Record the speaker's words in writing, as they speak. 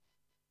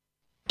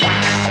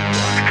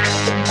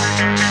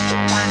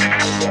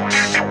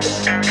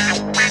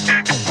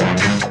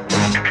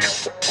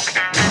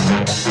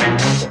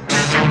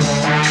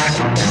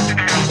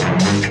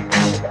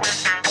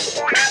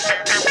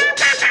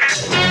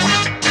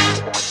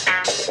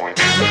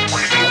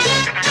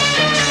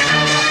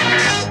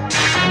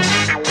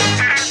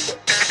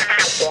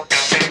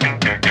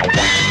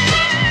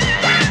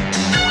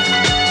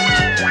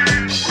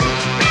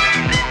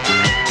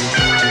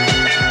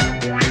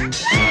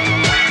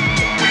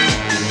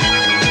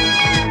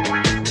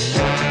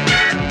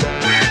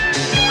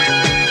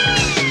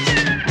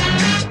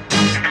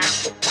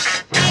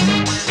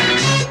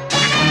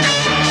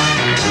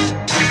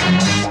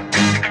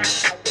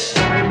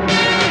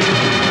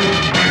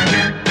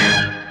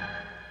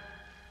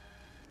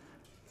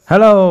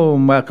Hello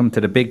and welcome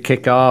to the big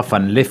kick-off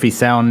on Liffey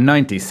Sound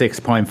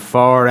 96.4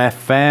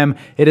 FM.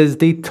 It is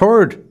the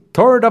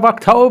 3rd of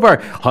October.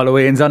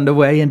 Halloween's on the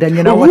way, and then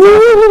you know what's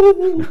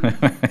happening.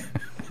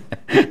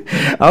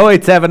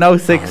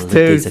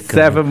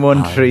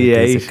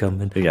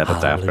 087062738. Yeah,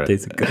 that's after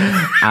it.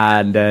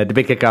 And the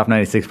big kick-off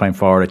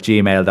 96.4 at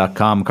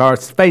gmail.com. Of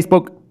course,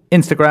 Facebook,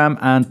 Instagram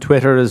and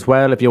Twitter as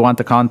well if you want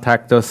to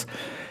contact us.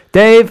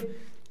 Dave.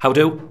 How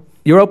do?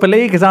 Europa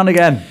League is on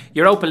again.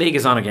 Europa League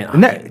is on again. Oh,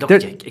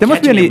 there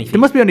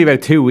must be only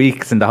about 2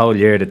 weeks in the whole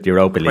year that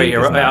Europa League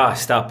is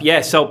stop.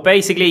 Yeah, so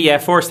basically,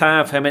 first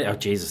half, how many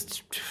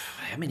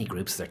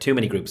groups is there? Too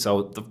many groups.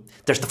 So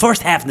there's the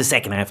first half and the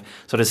second half.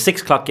 So there's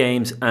 6 o'clock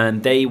games,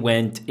 and they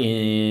went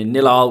in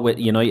 0-0 with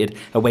United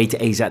away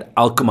to AZ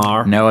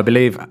Alkmaar. Now, I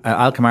believe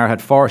Alkmaar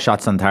had 4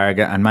 shots on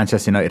target and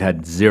Manchester United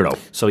had 0.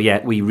 So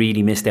yeah, we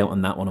really missed out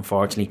on that one,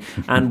 unfortunately.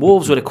 And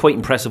Wolves with a quite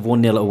impressive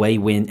 1-0 away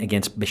win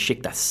against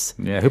Besiktas.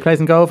 Yeah, who plays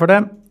in goal for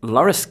them?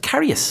 Loris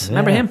Karius.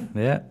 Remember him?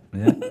 Yeah.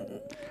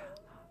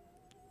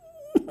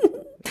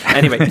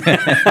 Anyway.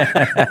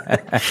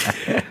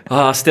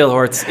 Still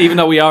hurts. Even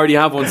though we already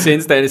have one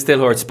since then, it still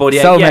hurts. But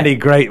many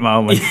great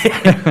moments.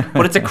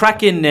 But it's a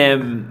cracking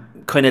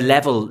kind of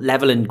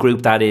leveling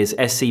group, that is.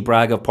 SC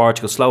Braga of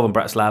Portugal, Slovan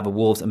Bratislava,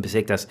 Wolves and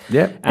Besiktas.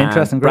 Yeah,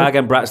 interesting group. Braga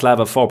and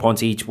Bratislava 4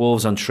 points each,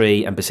 Wolves on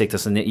 3 and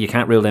Besiktas, and you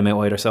can't rule them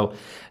out either. So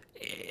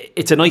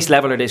it's a nice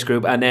leveler, this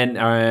group. And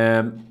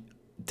then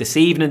this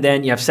evening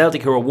then you have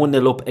Celtic, who are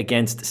 1-0 up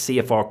against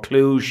CFR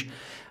Cluj.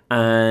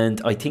 And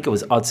I think it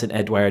was Odsonne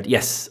Edouard.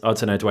 Yes,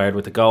 Odsonne Edouard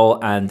with the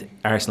goal. And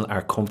Arsenal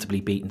are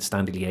comfortably beaten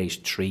Standard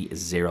Liège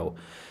 3-0.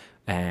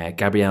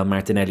 Gabriel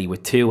Martinelli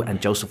with 2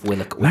 and Joseph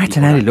Willock with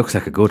Martinelli looks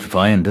like a good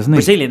find, doesn't he?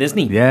 Brazilian, isn't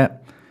he? Yeah.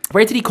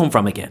 Where did he come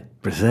from again?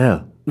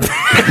 Brazil.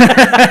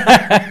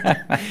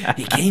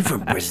 He came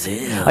from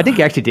Brazil. I think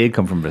he actually did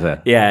come from Brazil.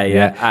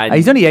 Yeah.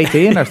 He's only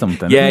 18 or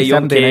something. Yeah,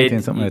 young 17, kid.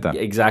 18, something like that.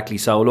 Exactly.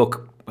 So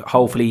look,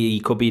 hopefully he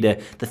could be the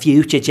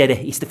future, Jeddah.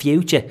 He's the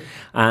future.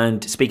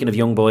 And speaking of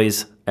young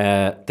boys,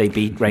 they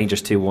beat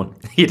Rangers 2-1.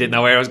 You didn't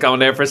know where I was going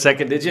there for a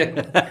second, did you?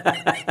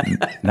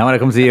 Now when it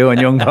comes to you and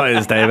young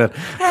boys, David.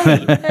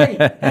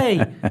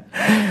 Hey.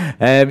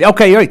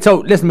 Okay, right. So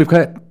listen, we've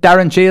got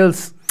Darren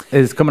Shiels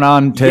is coming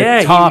on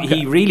to talk.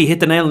 He really hit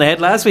the nail on the head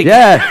last week.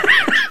 Yeah,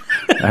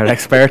 our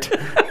expert.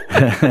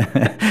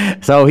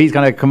 So he's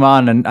going to come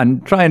on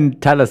and try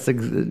and tell us,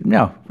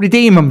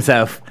 redeem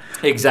himself.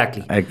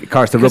 Exactly. Of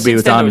course, the rugby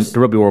was on. The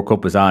Rugby World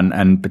Cup was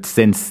on, but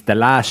since the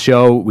last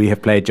show, we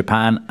have played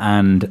Japan,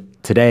 and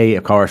today,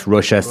 of course,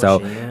 Russia. So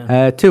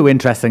 2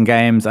 interesting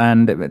games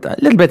and a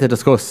little bit to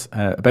discuss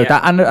about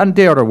that, and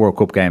the other World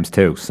Cup games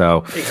too.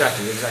 So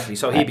exactly.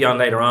 So he'll be on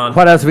later on.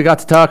 What else have we got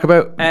to talk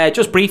about?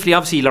 Just briefly,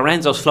 obviously,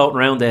 Lorenzo's floating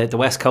around the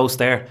west coast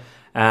there,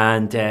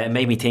 and it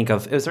made me think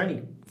of, is there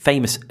any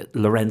famous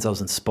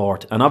Lorenzos in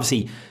sport? And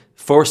obviously,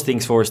 first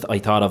things first, I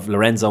thought of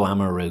Lorenzo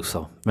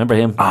Amoruso. Remember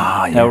him?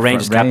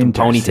 Rangers captain,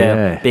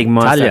 ponytail, big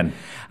monster. Italian.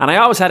 And I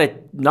always had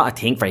not a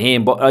thing for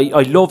him, but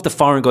I love the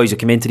foreign guys who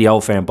come into the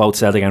old firm, both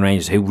Celtic and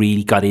Rangers, who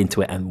really got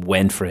into it and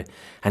went for it.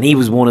 And he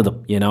was one of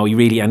them, he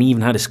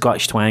even had a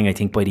Scottish twang, I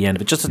think, by the end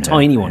of it, just a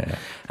tiny one. Yeah.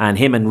 And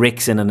him and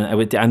Rickson,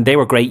 and they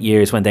were great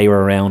years when they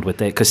were around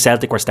because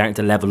Celtic were starting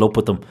to level up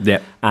with them.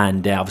 Yeah.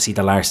 And obviously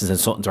the Larsens and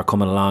Suttons were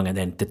coming along, and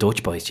then the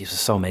Dutch boys, Jesus,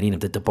 so many of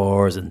them, the De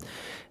Boers and.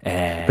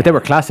 But they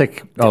were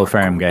classic old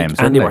firm games,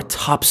 and they were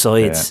top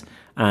sides. Yeah.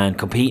 And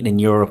competing in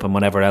Europe and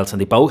whatever else,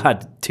 and they both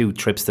had 2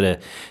 trips to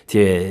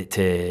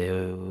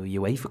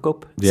UEFA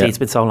Cup. Yeah. See, it's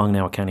been so long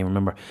now, I can't even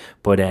remember.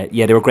 But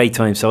they were great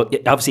times. So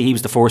obviously he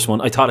was the first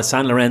one. I thought of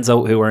San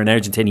Lorenzo, who were an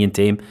Argentinian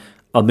team.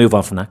 I'll move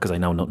on from that because I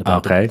know nothing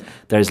about them.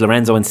 There's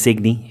Lorenzo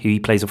Insigne, who he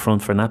plays up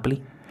front for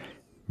Napoli.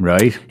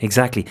 Right.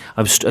 Exactly.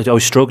 I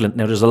was struggling.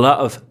 Now there's a lot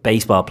of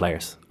baseball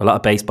players, a lot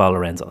of baseball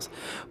Lorenzos,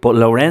 but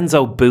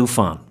Lorenzo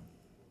Buffon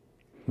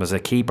was a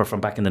keeper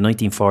from back in the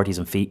 1940s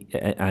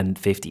and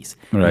 50s.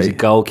 Right. He was a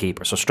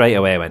goalkeeper. So straight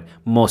away I went,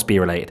 must be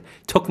related.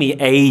 Took me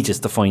ages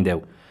to find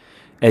out.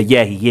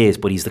 He is,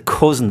 but he's the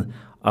cousin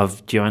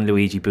of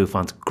Gianluigi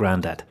Buffon's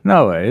granddad.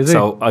 No way, is he?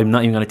 So I'm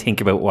not even going to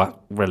think about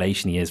what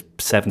relation he is,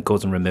 7th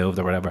cousin removed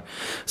or whatever.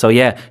 So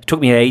yeah, it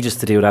took me ages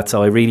to do that,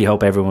 so I really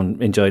hope everyone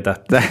enjoyed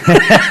that.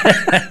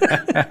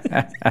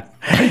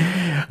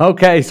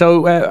 Okay,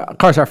 so of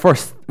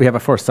course we have a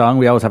first song.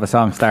 We always have a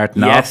song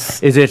starting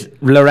off. Is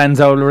it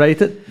Lorenzo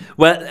related?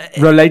 Well,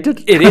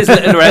 related? It is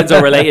Lorenzo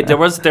related.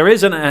 There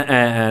is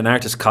an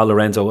artist called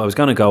Lorenzo. I was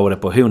going to go with it,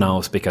 but who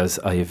knows, because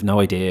I have no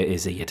idea.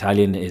 Is he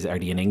Italian? Are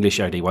they in English?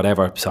 Are they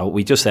whatever? So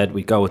we just said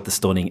we'd go with the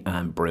stunning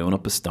and brewing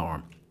up a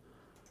storm.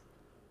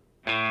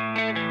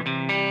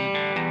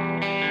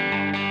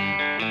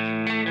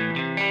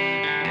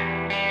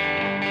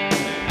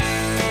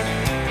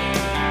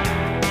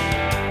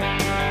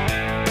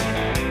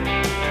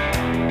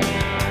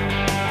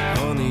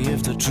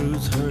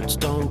 Truth hurts,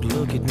 don't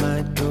look, it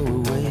might go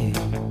away.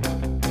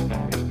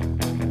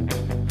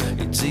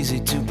 It's easy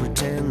to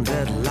pretend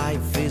that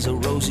life is a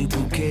rosy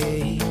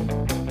bouquet.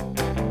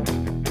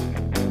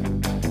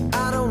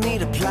 I don't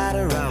need a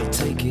platter, I'll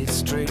take it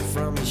straight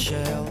from the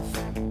shelf.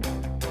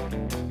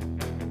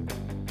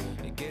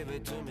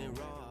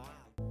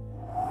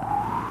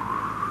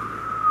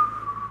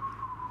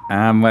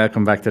 And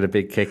welcome back to the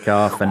big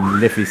kick-off and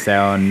Liffey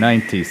Sound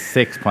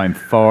 96.4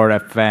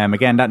 FM.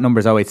 Again, that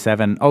number's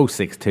 087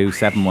 062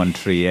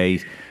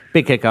 7138.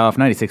 Big kick-off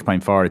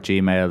 96.4 at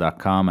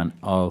gmail.com and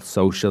all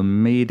social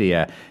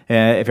media.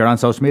 If you're on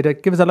social media,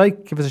 give us a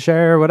like, give us a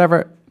share,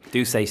 whatever.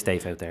 Do stay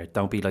safe out there.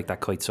 Don't be like that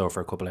kite surfer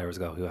a couple of hours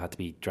ago who had to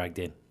be dragged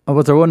in. Oh,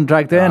 was there one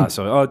dragged in?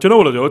 Do you know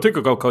what I do? I think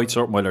I'll go kite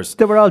surfing while there's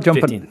They were all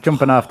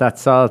jumping off that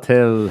Salt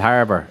Hill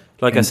Harbour.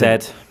 Like I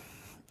said,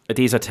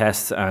 these are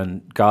tests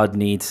and God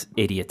needs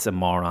idiots and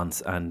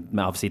morons, and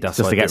obviously that's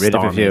just why to get rid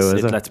of a few,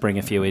 is it? Let's bring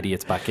a few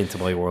idiots back into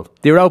my world.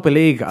 The Europa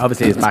League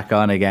obviously is back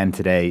on again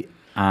today,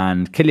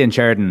 and Killian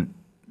Sheridan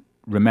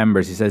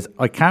remembers, he says,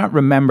 I can't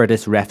remember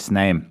this ref's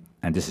name,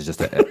 and this is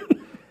just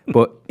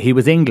but he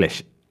was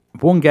English.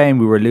 One game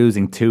we were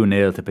losing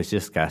 2-0 to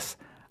Besiktas,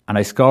 and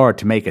I scored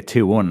to make it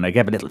 2-1, and I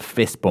gave a little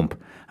fist bump.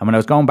 And when I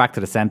was going back to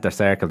the centre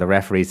circle, the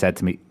referee said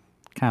to me,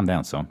 calm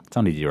down, son, it's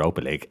only the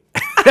Europa League.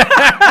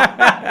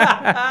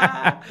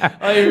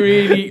 I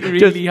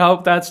really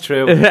hope that's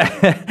true.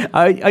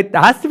 It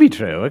has to be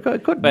true. It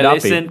couldn't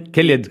not be.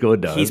 Killian's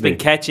good though. He's been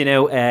catching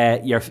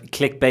out your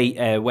clickbait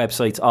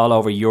websites all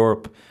over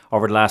Europe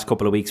over the last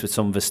couple of weeks with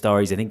some of his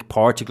stories. I think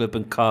Portugal have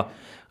been caught.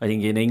 I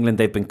think in England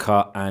they've been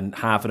caught, and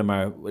half of them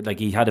are like,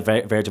 he had a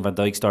Virgil van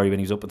Dijk story when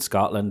he was up in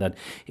Scotland, and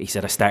he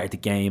said I started the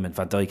game and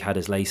Van Dijk had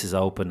his laces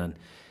open, and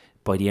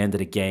by the end of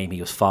the game he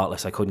was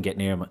faultless. I couldn't get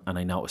near him, and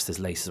I noticed his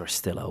laces were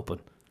still open.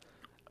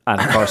 And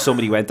of course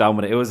somebody went down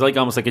with it. It was like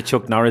almost like a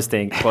Chuck Norris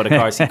thing, but of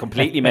course he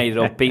completely made it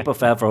up. People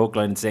fell for hook,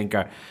 line and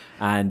sinker,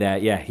 and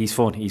he's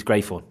fun. He's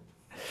great fun.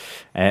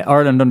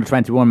 Ireland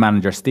under-21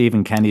 manager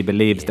Stephen Kenny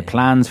believes the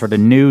plans for the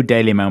new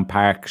Dalymount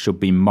Park should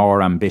be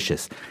more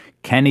ambitious.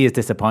 Kenny is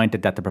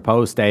disappointed that the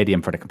proposed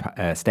stadium for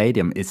the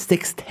stadium is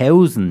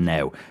 6,000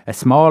 now, a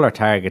smaller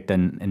target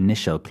than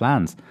initial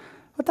plans.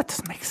 Well, that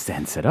doesn't make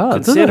sense at all.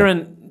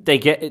 Considering they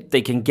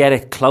can get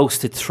it close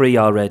to 3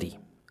 already,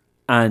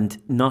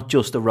 and not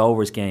just a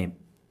Rovers game.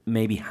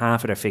 Maybe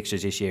half of their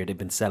fixtures this year they've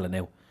been selling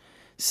out.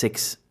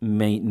 6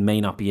 may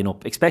not be enough,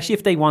 especially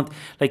if they want.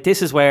 Like,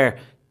 this is where,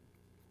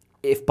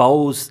 if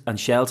Bowes and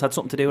Shells had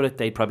something to do with it,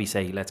 they'd probably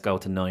say let's go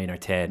to 9 or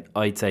 10.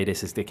 I'd say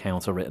this is the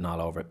council written all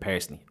over it.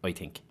 Personally, I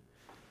think.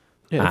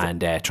 Yeah,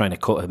 and trying to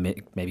cut a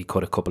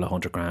couple of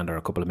 $100,000 or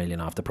a couple of million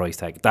off the price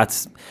tag.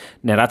 That's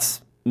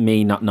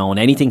me not knowing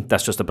anything.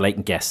 That's just a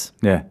blatant guess.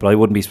 Yeah, but I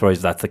wouldn't be surprised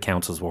if that's the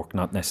council's work,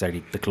 not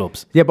necessarily the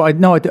club's. Yeah, but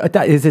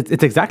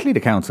it's exactly the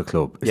council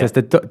club. It says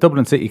the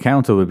Dublin City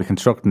Council will be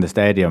constructing the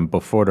stadium,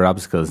 but further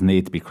obstacles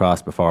need to be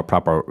crossed before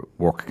proper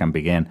work can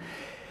begin.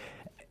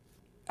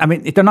 I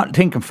mean, they're not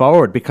thinking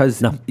forward,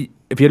 because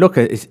if you look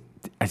at,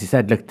 as you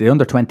said, look, the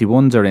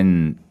under-21s are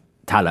in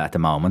Tala at the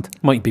moment.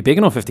 Might be big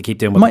enough if they keep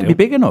doing what they do. Might be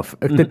big enough.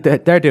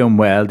 They're doing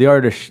well. The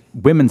Irish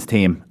women's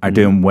team are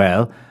doing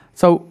well.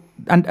 So,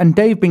 and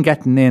they've been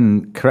getting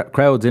in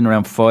crowds in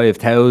around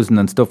 5,000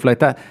 and stuff like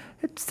that.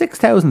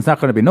 6,000 is not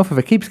going to be enough if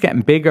it keeps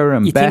getting bigger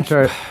and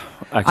better.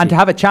 And to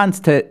have a chance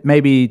to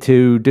maybe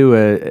to do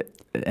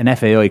an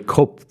FAI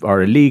Cup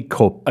or a League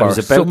Cup. I was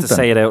about to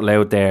say it out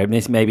loud there.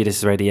 Maybe this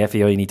is where the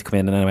FAI need to come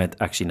in, and then I went,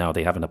 actually no,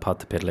 they haven't a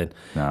pot to piddle in.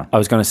 No. I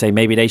was going to say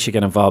maybe they should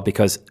get involved,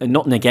 because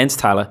nothing against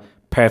Tala,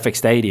 perfect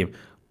stadium,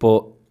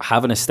 but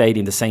having a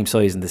stadium the same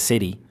size in the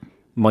city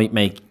might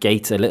make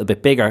gates a little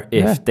bit bigger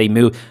if they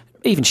move,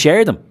 even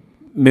share them,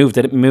 move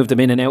them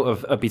in and out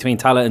of between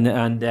Tala and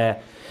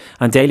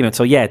Dalymount.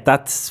 So yeah,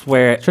 that's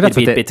where it'd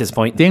be a bit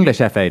disappointing. The English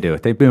FA do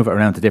it. They move it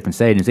around to different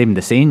stadiums, even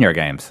the senior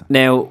games.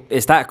 Now,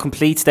 is that a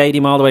complete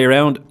stadium all the way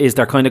around? Is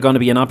there kind of going to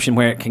be an option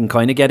where it can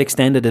kind of get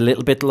extended a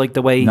little bit like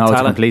the way No, Tala?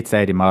 it's a complete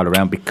stadium all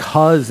around,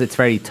 because it's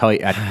very tight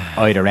at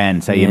either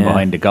end, say in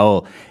behind the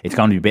goal. It's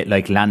going to be a bit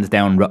like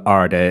Lansdowne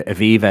or the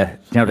Aviva,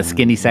 the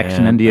skinny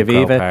section in the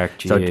Aviva. Park,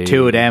 so the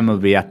 2 of them will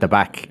be at the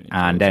back,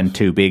 and then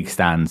 2 big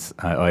stands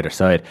either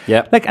side.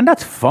 Yeah. And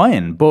that's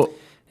fine, but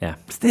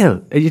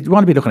still, you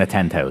want to be looking at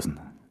 10,000.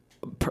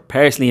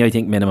 Personally, I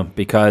think minimum,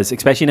 because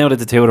especially now that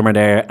the 2 of them are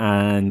there,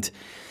 and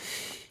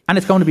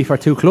it's going to be for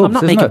 2 clubs. I'm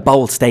not making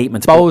bold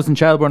statements. Bowes and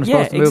Shelbourne are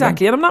supposed to move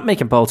exactly, and I'm not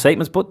making bold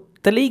statements, but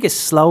the league is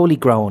slowly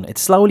growing.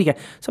 It's slowly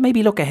so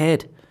maybe look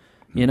ahead.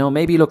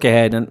 Maybe look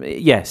ahead,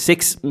 and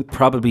 6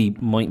 probably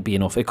might be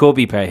enough. It could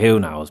be who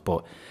knows,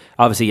 but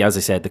obviously, as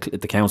I said,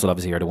 the council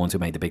obviously are the ones who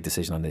made the big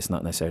decision on this,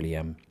 not necessarily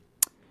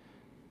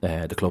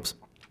the clubs.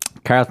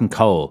 Carlton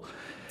Cole,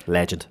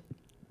 legend.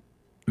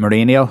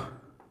 Mourinho.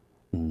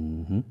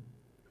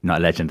 Not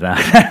a legend.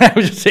 I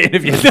was just saying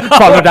if you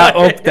follow that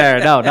up there.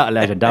 No, not a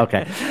legend.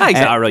 Okay. He's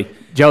all right.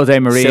 Jose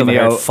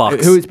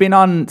Mourinho, who's been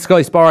on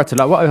Sky Sports a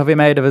lot. What have you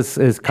made of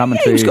his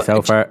commentary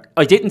so far?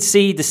 I didn't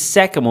see the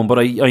second one, but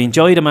I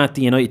enjoyed him at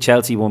the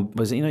United-Chelsea one.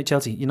 Was it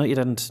United-Chelsea? United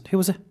and... Who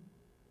was it?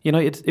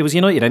 United. It was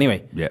United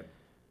anyway. Yeah.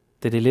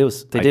 Did they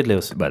lose? They did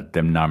lose. Well,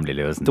 them normally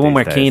lose. The one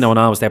where Keano and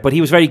I was there. But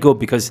he was very good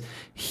because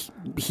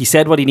he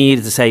said what he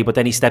needed to say, but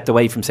then he stepped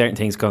away from certain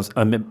things because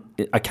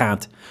I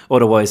can't.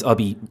 Otherwise, I'll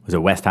be... Was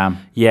it West Ham?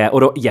 Yeah,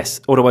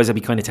 yes. Otherwise, I'll be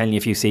kind of telling you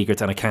a few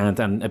secrets and I can't,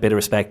 and a bit of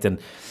respect. And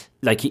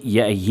like,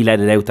 he let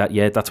it out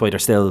that, that's why they're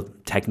still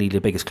technically the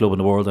biggest club in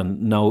the world,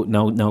 and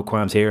no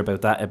qualms here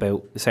about that,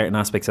 about certain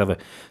aspects of it.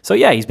 So,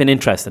 yeah, he's been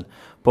interesting.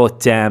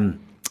 But...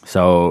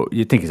 So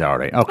you think he's all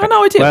right? Okay. Oh,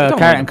 no, I do. Well,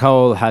 Carton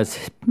Cole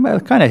has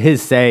kind of his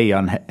say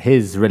on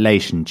his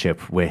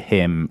relationship with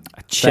him.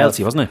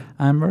 Chelsea, wasn't it?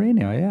 And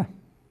Mourinho, yeah.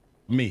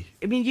 Me.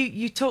 I mean,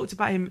 you talked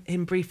about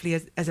him briefly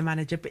as a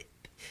manager, but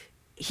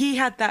he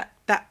had that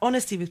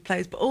honesty with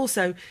players, but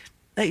also,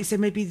 like you said,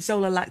 maybe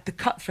Zola lacked the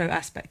cutthroat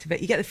aspect of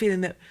it. You get the feeling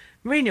that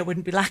Mourinho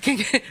wouldn't be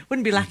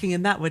lacking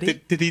in that, would he?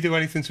 Did he do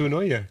anything to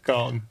annoy you,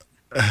 Carton?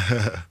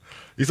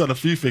 He's done a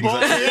few things,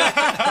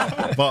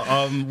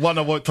 but one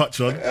I won't touch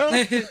on.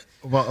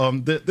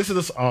 But this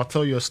is I'll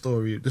tell you a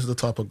story. This is the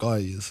type of guy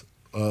he is.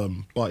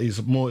 But he's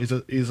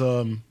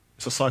a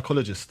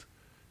psychologist.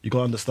 You got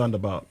to understand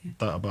about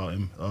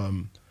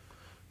him.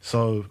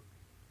 So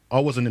I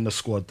wasn't in the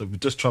squad. We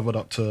just travelled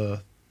up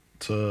to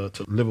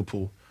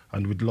Liverpool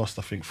and we'd lost,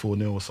 I think,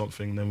 4-0 or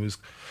something. Then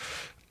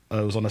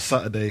it was on a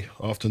Saturday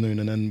afternoon,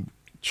 and then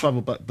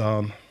travelled back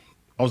down.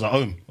 I was at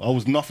home. I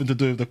was nothing to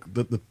do with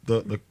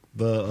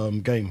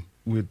the game.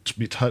 We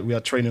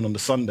had training on the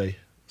Sunday,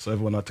 so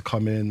everyone had to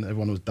come in.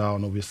 Everyone was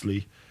down,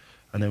 obviously,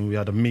 and then we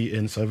had a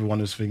meeting. So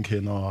everyone was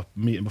thinking,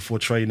 meeting before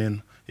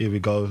training. Here we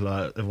go.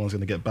 Like, everyone's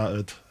gonna get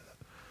battered.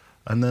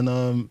 And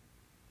then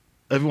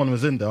everyone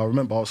was in there. I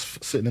remember I was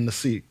sitting in the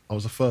seat. I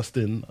was the first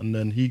in, and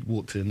then he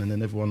walked in, and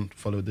then everyone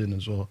followed in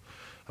as well.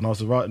 And I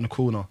was right in the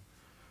corner.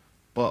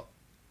 But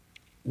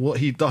what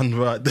he done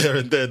right there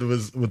and then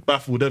was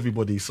baffled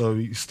everybody. So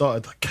he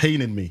started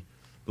caning me.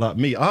 Like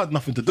me, I had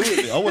nothing to do with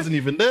it. I wasn't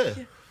even there.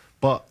 Yeah.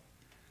 But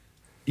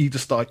he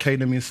just started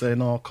caning me and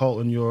saying, "Oh,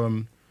 Carlton, you're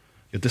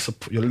a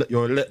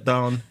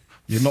letdown.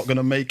 You're not going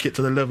to make it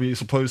to the level you're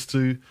supposed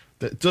to."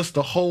 Just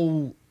the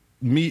whole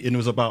meeting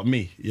was about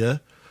me, yeah?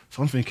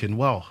 So I'm thinking,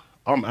 wow,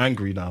 I'm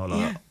angry now.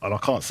 And I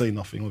can't say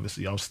nothing,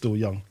 obviously. I was still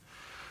young.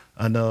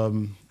 And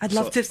I'd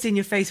love to have seen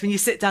your face when you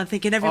sit down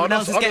thinking everyone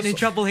else is getting in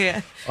trouble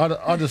here.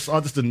 I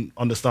just didn't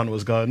understand what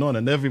was going on.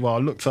 And everywhere I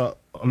looked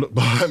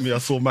behind me, I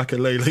saw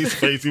Makelele's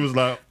face. He was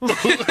like,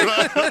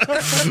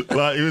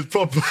 like he was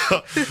proper.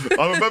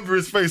 I remember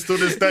his face to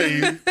this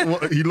day,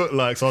 what he looked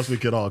like. So I was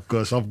thinking, oh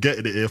gosh, I'm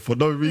getting it here for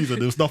no reason.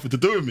 There was nothing to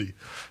do with me.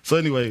 So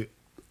anyway,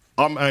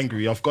 I'm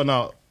angry. I've gone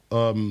out.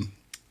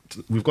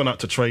 We've gone out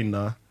to train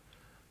now,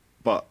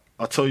 but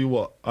I tell you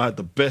what, I had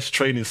the best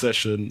training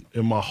session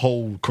in my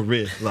whole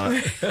career.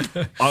 Like,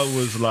 I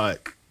was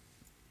like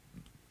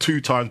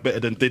 2 times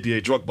better than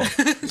Didier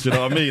Drogba. Do you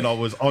know what I mean? I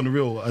was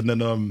unreal. And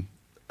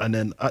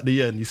then at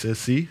the end, he says,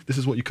 "See, this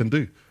is what you can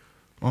do."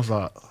 I was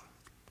like,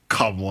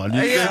 "Come on,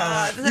 you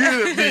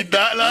didn't mean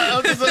that."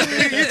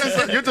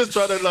 Like, you're just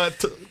trying to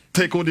like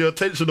take all the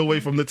attention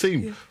away from the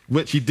team,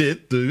 which he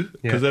did do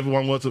because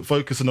everyone wasn't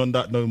focusing on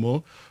that no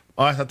more.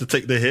 I had to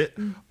take the hit,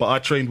 but I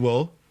trained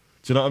well.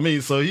 Do you know what I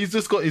mean? So he's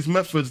just got his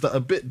methods that are a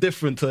bit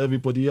different to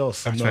everybody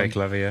else. That's very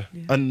clever, yeah.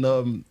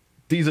 And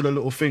these are the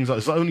little things.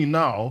 It's only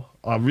now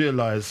I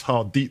realise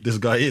how deep this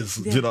guy is.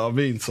 Do you know what I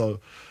mean? So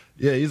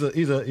yeah,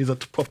 he's a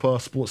proper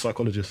sports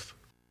psychologist.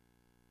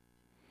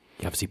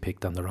 He obviously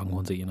picked on the wrong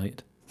ones at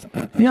United.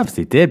 He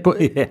obviously did, but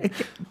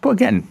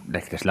again,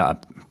 like there's a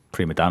lot of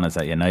prima donnas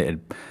at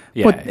United.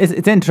 Yeah. But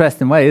it's an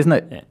interesting way, isn't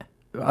it? Yeah.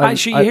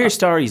 Actually, you hear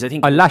stories. I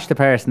think I lashed the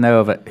person out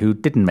of it who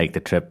didn't make the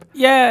trip.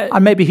 Yeah,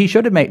 and maybe he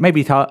should have made.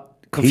 Maybe he thought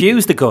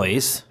confused the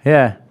guys.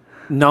 Yeah,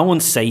 no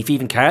one's safe.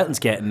 Even Carlton's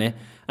getting it.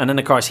 And then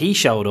of course he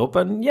showed up,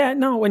 and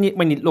when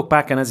you look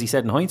back, and as he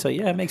said in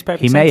hindsight, it makes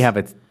perfect sense. He may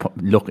have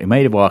he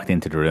may have walked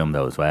into the room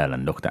though as well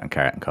and looked at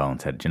Carlton Cole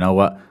and said, "Do you know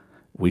what?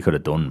 We could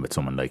have done with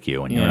someone like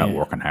you, and you're not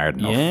working hard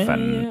enough."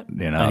 And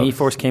you know, and he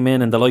first came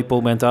in, and the light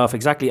bulb went off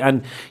exactly.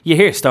 And you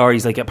hear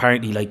stories like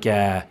apparently, like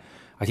I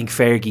think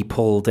Fergie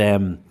pulled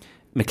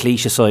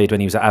McLeish aside when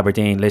he was at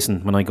Aberdeen.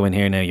 "Listen, when I go in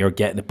here now, you're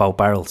getting it both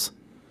barrels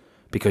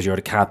because you're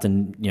the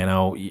captain. You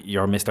know,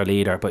 you're Mr.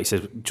 Leader." But he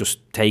says, "Just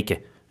take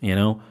it," you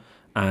know.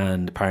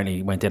 And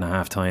apparently went in at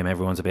half time.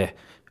 Everyone's a bit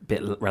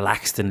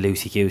relaxed and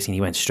loosey-goosey, and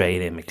he went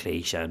straight in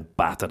McLeish and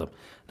battered him.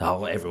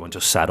 No, everyone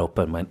just sat up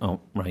and went,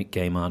 "Oh, right,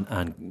 game on."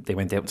 And they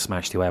went out and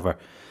smashed whoever,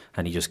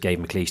 and he just gave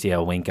McLeish the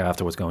old wink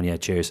afterwards going, "Yeah,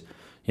 cheers."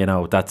 You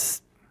know,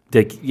 that's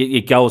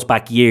it goes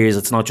back years.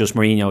 It's not just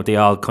Mourinho. They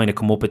all kind of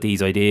come up with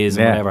these ideas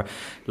and whatever.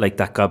 Like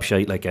that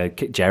gobshite,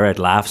 like Gerrard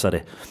laughs at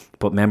it.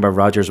 But remember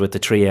Rodgers with the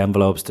 3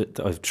 envelopes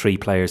of 3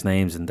 players'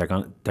 names, and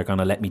they're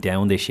gonna let me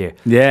down this year.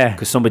 Yeah,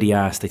 because somebody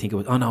asked. I think it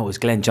was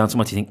Glenn Johnson.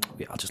 What do you think?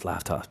 I'll just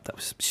laugh off. That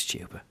was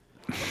stupid.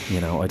 You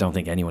know, I don't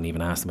think anyone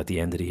even asked him at the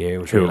end of the year.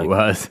 Who it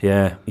was?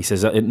 Yeah, he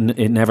says it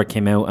never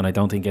came out, and I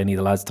don't think any of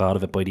the lads thought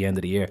of it by the end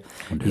of the year.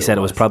 He said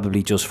it was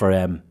probably just for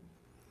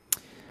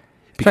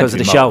because of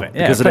the show,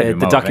 because of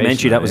the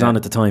documentary that was on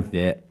at the time.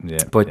 Yeah.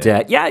 But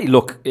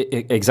look,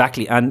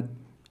 exactly, and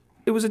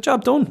it was a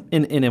job done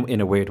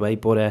in a weird way.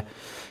 But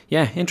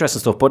yeah, interesting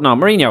stuff. But no,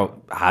 Mourinho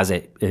has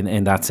it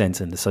in that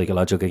sense in the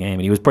psychological game,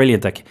 and he was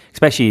brilliant, like,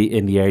 especially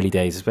in the early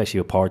days, especially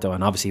with Porto,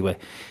 and obviously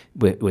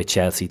with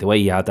Chelsea. The way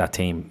he had that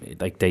team,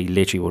 like, they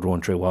literally would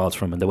run through walls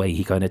from him, and the way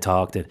he kind of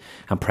talked and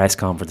press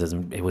conferences,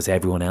 and it was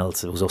everyone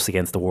else. It was us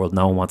against the world.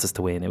 No one wants us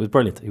to win. It was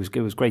brilliant. It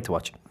was great to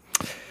watch.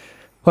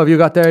 What have you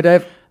got there,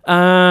 Dave?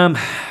 Well,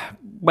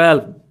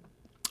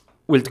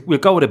 we'll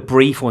go with a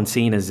brief one,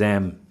 seeing as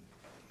we're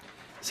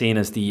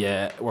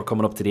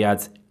coming up to the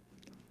ads.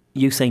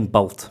 Usain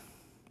Bolt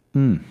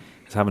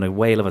is having a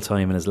whale of a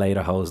time in his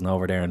lederhosen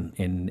over there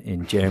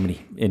in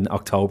Germany in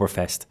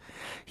Oktoberfest.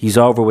 He's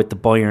over with the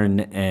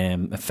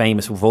Bayern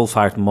famous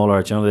Wolfhard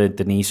Müller, you know,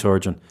 the knee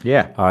surgeon.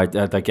 Yeah.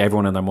 Like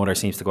everyone and their mother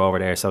seems to go over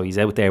there. So he's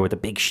out there with the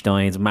big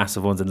steins,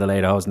 massive ones in the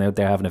lederhosen, out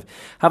there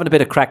having a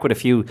bit of crack with a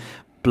few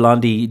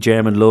blondie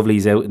German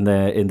lovelies out in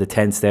the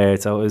tents there.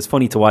 So it was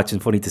funny to watch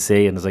and funny to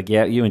see. And I was like,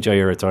 yeah, you enjoy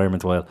your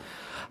retirement while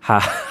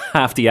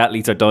half the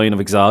athletes are dying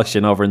of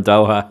exhaustion over in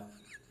Doha.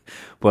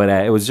 But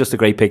it was just a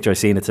great picture. I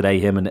seen it today,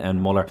 him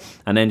and Muller.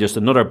 And then just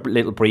another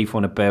little brief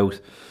one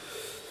about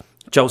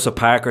Joseph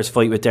Parker's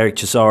fight with Derek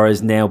Chisora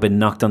has now been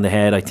knocked on the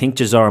head. I think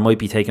Chisora might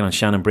be taking on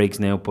Shannon Briggs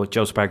now, but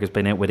Joseph Parker's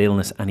been out with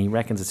illness, and he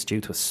reckons it's due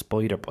to a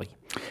spider bite.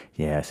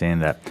 Yeah, I've seen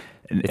that.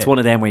 It's one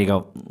of them where you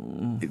go...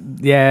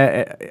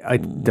 Yeah,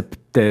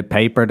 the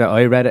paper that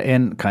I read it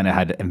in kind of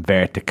had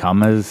inverted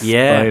commas,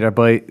 spider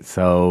bite.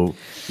 So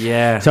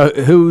yeah. So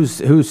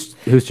who's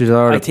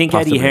Chisora? I think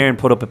possibly? Eddie Hearn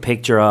put up a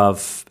picture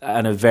of,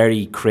 and a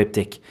very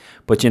cryptic.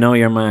 But you know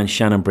your man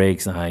Shannon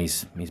Briggs.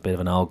 He's a bit of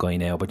an old guy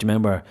now. But you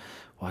remember,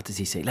 what does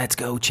he say? Let's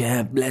go,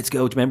 champ. Let's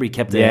go. Do you remember he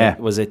kept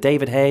was it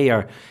David Hay,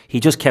 or he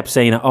just kept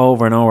saying it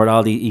over and over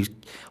at he's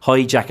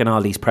hijacking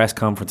all these press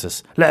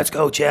conferences. Let's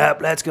go,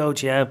 champ. Let's go,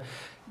 champ.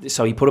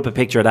 So he put up a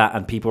picture of that,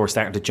 and people were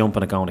starting to jump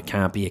on it, going, it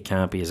can't be,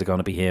 is it going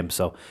to be him?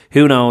 So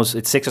who knows?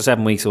 It's 6 or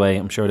 7 weeks away.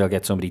 I'm sure they'll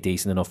get somebody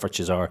decent enough for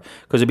Chisora,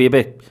 because it'd be a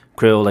bit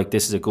cruel. Like,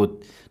 this is a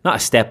good, not a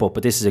step up,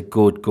 but this is a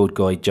good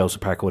guy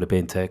Joseph Parker would have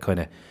been to kind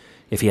of,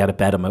 if he had a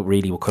bet him, it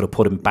really could have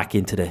put him back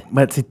into the...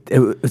 Well,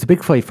 it was a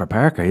big fight for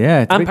Parker,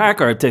 yeah. And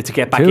Parker to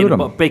get back in,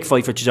 but a big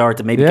fight for Chisora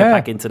to maybe get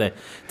back into the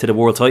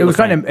world title.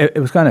 It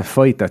was kind of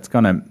fight that's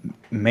going to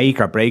make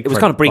or break. It was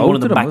going to bring one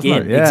of them back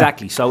in,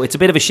 exactly. So it's a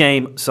bit of a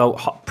shame. So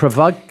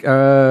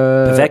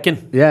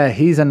Povetkin, yeah,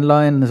 he's in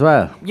line as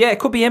well. Yeah, it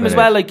could be him as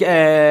well. Like,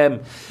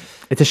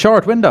 it's a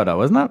short window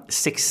though, isn't it?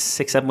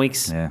 6-7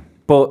 weeks. Yeah.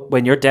 But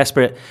when you're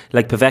desperate,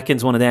 like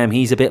Povetkin's one of them.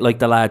 He's a bit like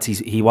the lads.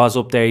 He was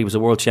up there. He was a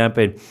world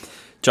champion.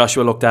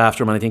 Joshua looked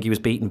after him, and I think he was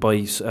beaten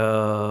by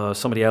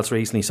somebody else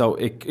recently. So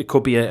it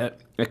could be a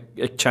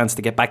chance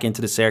to get back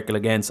into the circle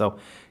again. So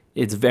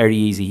it's very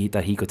easy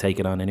that he could take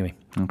it on anyway.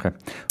 Okay.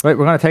 Right,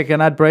 we're going to take an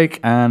ad break,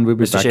 and we'll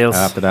be Mr. back Shiels.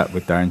 after that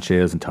with Darren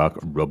Shiels and talk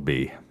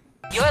rugby.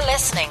 You're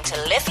listening to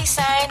Liffey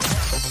Sound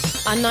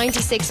on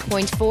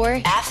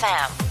 96.4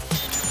 FM.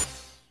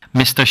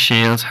 Mr.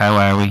 Shiels, how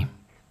are we?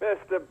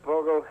 Mr.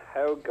 Buggle,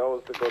 how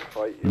goes the good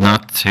fight?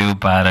 Not too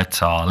bad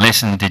at all.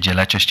 Listen, did you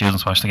let your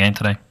students watch the game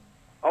today?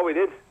 Oh, we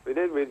did. We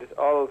did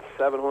all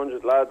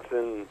 700 lads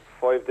in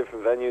 5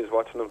 different venues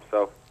watching them.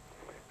 So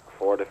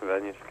 4 different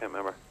venues, I can't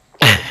remember.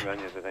 4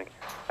 different venues, I think.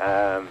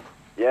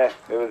 Yeah,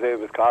 it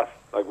was class.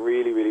 Like,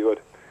 really, really good.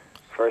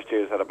 First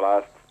years had a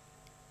blast.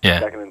 Yeah.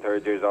 Second and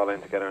third years all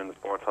in together in the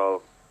sports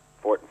hall.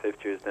 4th and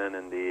 5th years then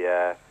in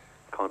the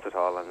concert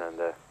hall, and then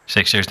the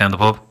 6 years down the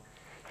pub.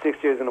 6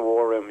 years in the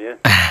war room. Yeah.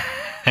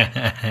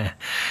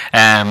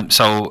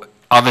 So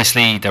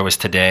obviously there was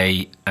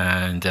today,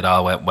 and it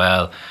all went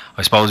well.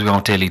 I suppose we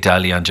won't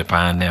dilly-dally on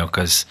Japan now,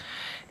 because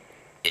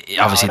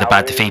obviously the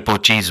bad defeat,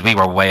 but Jesus, we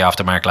were way off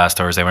the mark last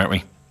Thursday, weren't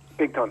we?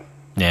 Big time.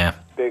 Yeah.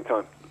 Big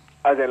time.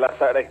 As in last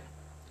Saturday.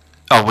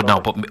 Oh, well,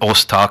 no, but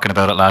us talking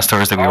about it last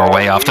Thursday, we were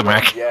way off the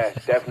mark. Yeah,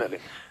 definitely.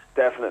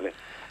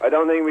 I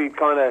don't think we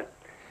kind of...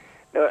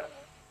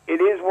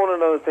 it is one of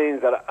those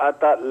things that at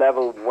that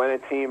level, when a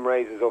team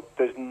raises up,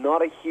 there's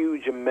not a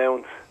huge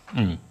amount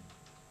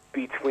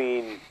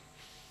between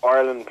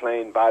Ireland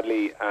playing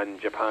badly and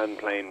Japan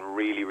playing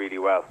really, really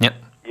well. Yep.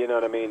 You know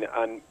what I mean?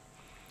 And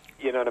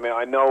you know what I mean?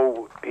 I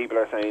know people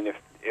are saying if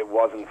it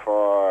wasn't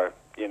for,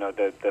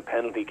 the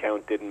penalty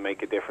count didn't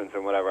make a difference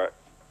and whatever.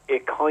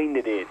 It kind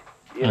of did.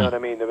 You know what I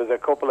mean? There was a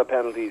couple of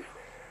penalties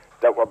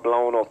that were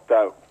blown up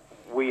that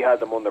we had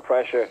them under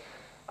pressure,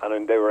 and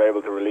then they were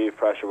able to relieve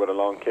pressure with a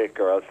long kick,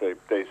 or else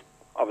they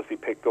obviously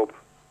picked up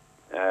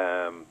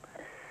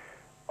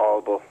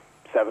all but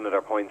 7 of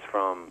their points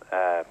from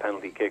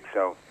penalty kicks.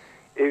 So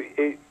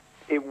it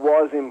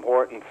was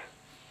important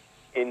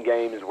in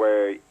games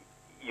where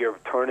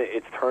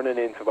it's turning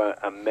into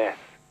a mess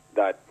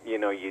that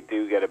you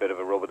do get a bit of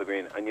a rub of the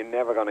green, and you're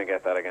never going to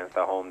get that against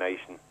a home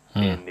nation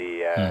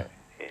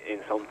in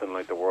something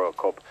like the World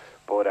Cup.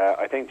 But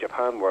I think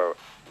Japan were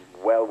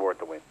well worth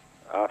the win.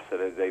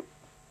 Absolutely.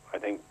 I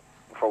think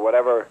for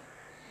whatever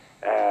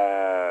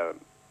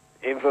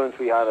influence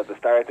we had at the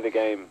start of the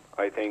game,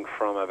 I think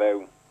from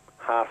about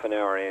half an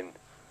hour in,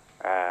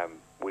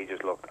 we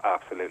just looked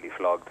absolutely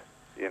flogged.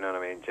 You know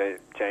what I mean?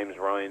 James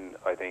Ryan,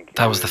 I think.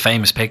 That was the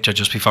famous picture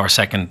just before the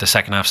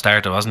second half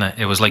started, wasn't it?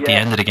 It was like the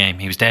end of the game.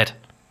 He was dead.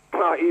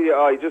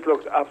 He just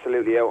looked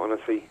absolutely out on his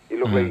feet. He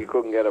looked like he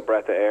couldn't get a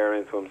breath of air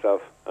into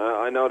himself.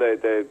 I know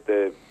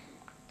that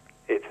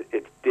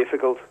it's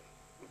difficult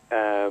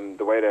the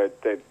way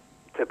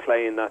to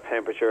play in that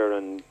temperature,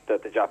 and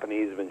that the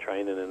Japanese have been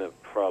training in it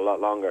for a lot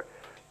longer.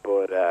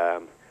 But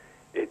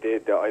it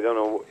did. I don't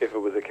know if it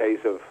was a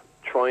case of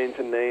trying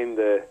to name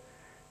the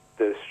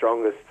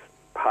strongest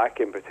pack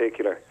in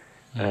particular,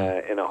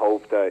 in a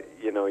hope that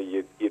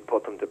you'd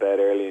put them to bed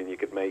early and you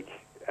could make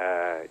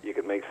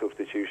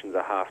substitutions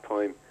at half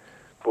time.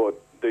 But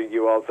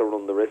you also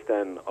run the risk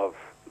then of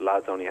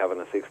lads only having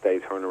a 6-day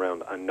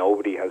turnaround, and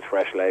nobody has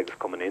fresh legs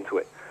coming into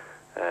it.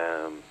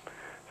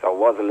 So it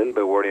was a little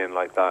bit worrying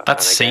like that.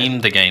 That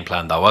seemed the game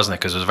plan, though, wasn't it?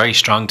 Because it was a very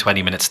strong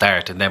 20-minute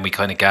start, and then we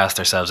kind of gassed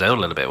ourselves out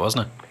a little bit,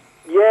 wasn't it?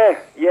 Yeah,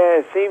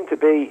 it seemed to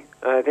be.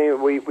 I think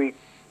we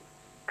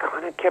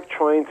kind of kept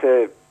trying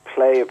to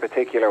play a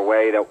particular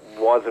way that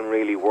wasn't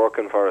really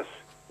working for us.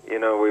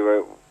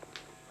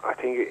 I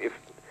think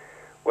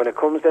when it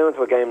comes down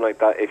to a game like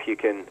that, if you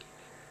can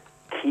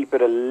keep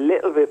it a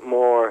little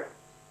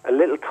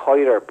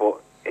tighter,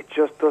 but it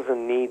just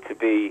doesn't need to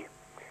be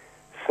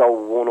so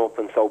one-up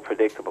and so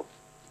predictable.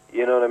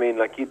 You know what I mean?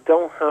 Like, you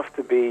don't have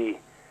to be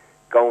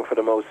going for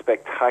the most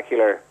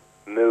spectacular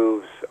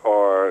moves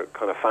or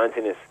kind of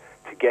fanciness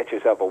to get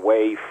yourself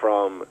away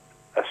from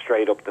a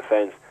straight-up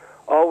defence.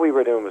 All we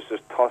were doing was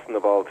just tossing the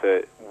ball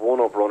to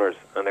one-up runners,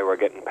 and they were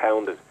getting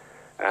pounded.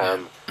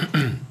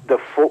 The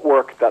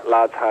footwork that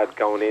lads had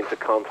going into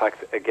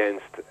contact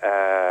against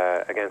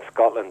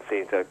Scotland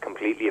seemed to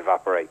completely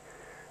evaporate.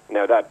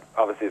 Now, that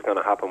obviously is going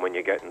to happen when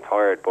you're getting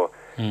tired, but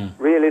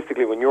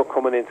realistically, when you're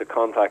coming into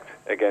contact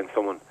against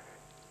someone,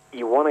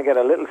 you want to get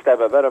a little step,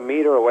 about a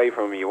metre away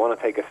from them. You want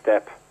to take a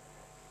step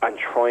and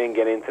try and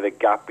get into the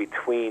gap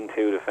between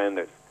two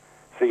defenders,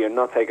 so you're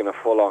not taking a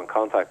full-on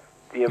contact.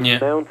 The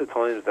amount of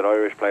times that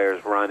Irish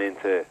players ran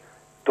into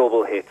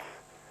double hits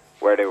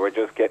where they were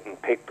just getting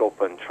picked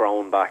up and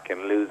thrown back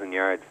and losing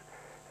yards.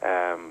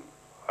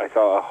 I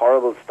saw a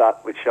horrible stat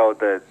which showed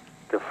the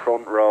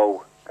front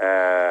row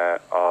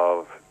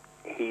of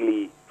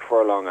Healy,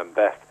 Furlong and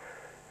Best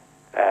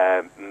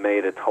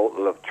made a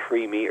total of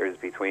 3 metres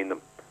between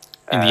them.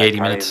 In the 80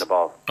 minutes? The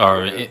ball.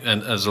 Or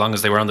as long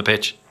as they were on the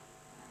pitch?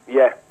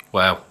 Yeah.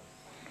 Wow.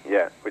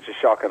 Yeah, which is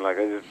shocking. Like,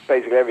 it was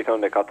basically every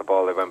time they caught the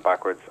ball, they went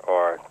backwards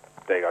or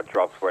they got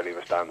drops where they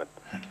were standing.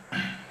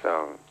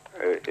 So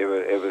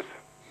it was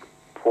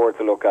poor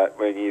to look at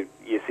when you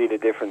see the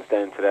difference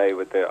then today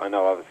with I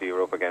know obviously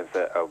you're up against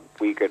a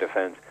weaker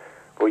defence,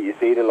 but you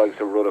see the likes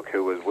of Ruddock,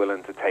 who was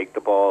willing to take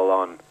the ball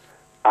on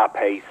at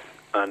pace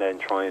and then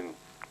try and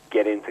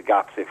get into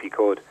gaps if he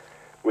could,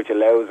 which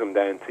allows him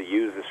then to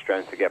use his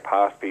strength to get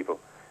past people,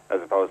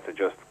 as opposed to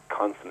just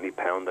constantly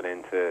pounding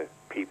into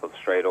people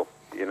straight up.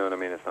 You know what I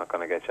mean? It's not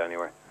going to get you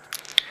anywhere.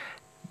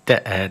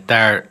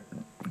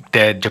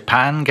 The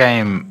Japan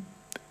game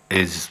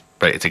it's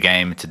a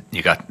game.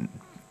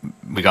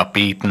 We got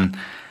beaten.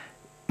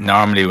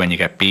 Normally, when you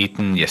get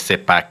beaten, you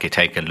sit back, you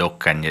take a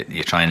look, and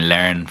you try and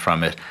learn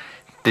from it.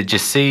 Did you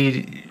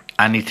see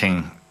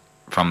anything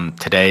from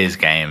today's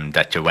game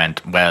that you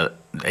went, well,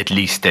 at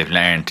least they've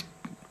learned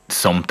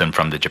something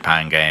from the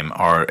Japan game,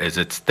 or is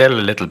it still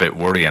a little bit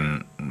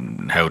worrying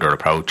how they're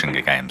approaching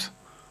the games?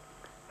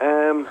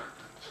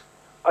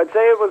 I'd say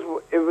it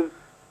was.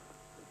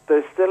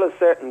 There's still a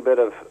certain bit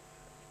of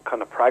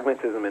kind of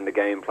pragmatism in the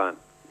game plan.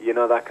 You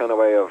know, that kind of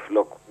way of,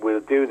 look, we'll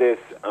do this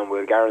and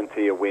we'll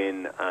guarantee a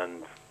win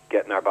and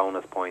getting our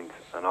bonus points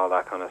and all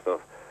that kind of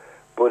stuff.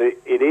 But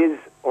it is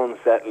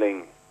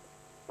unsettling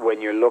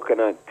when you're looking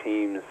at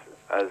teams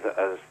as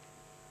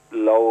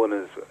low and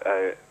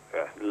as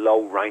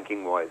low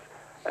ranking wise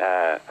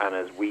and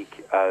as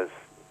weak as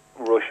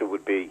Russia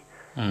would be.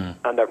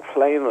 And they're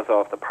playing us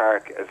off the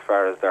park as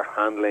far as their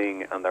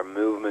handling and their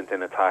movement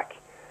in attack,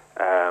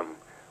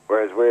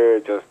 whereas we're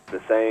just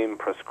the same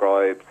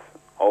prescribed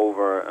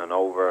over and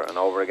over and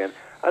over again.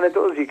 And it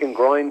does, you can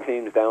grind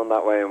teams down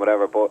that way and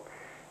whatever, but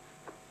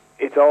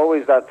it's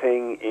always that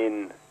thing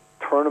in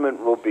tournament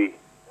rugby,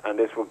 and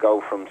this will go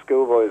from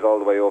schoolboys all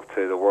the way up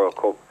to the World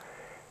Cup.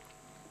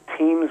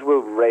 Teams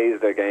will raise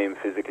their game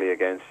physically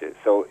against you.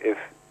 So if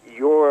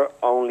your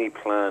only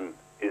plan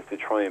is to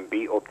try and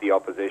beat up the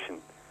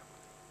opposition,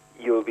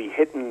 you'll be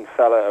hitting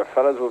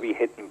fellas will be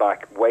hitting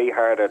back way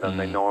harder than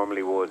they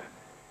normally would,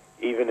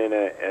 even in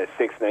a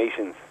Six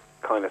Nations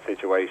kind of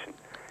situation,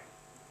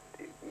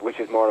 which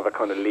is more of a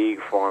kind of league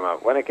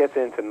format. When it gets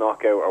into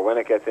knockout, or when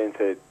it gets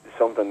into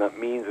something that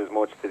means as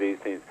much to these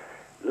teams,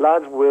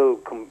 lads will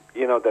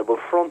they will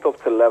front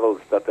up to levels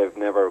that they've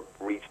never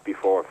reached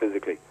before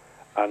physically.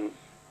 And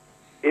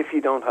if you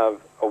don't have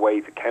a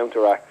way to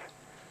counteract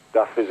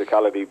that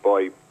physicality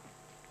by,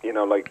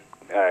 like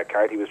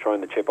Carty was trying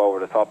to chip over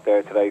the top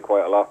there today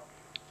quite a lot,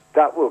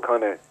 that will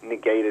kind of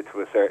negate it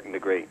to a certain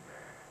degree.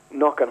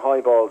 Knocking high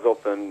balls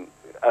up, and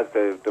as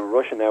the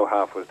Russian now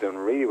half was doing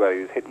really well, he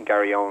was hitting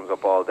Gary Owens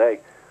up all day.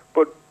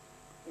 But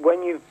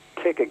when you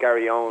kick a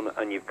Gary Owen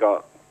and you've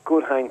got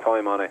good hang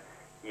time on it.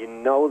 You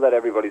know that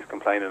everybody's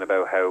complaining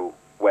about how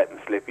wet and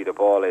slippy the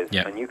ball is,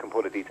 and you can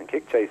put a decent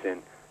kick chase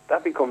in.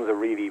 That becomes a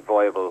really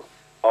viable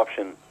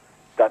option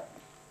that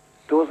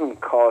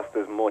doesn't cost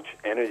as much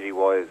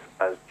energy-wise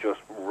as just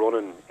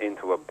running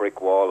into a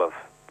brick wall of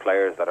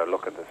players that are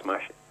looking to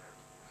smash it.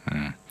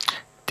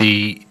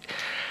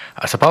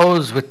 I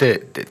suppose with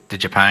the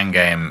Japan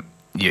game,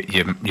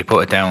 you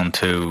put it down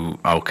to,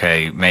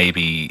 okay,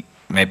 maybe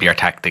our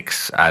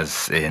tactics,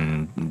 as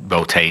in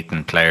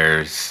rotating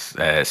players,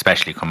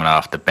 especially coming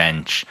off the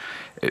bench.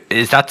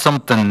 Is that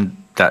something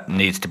that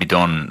needs to be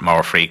done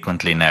more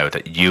frequently now,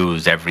 that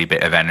use every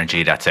bit of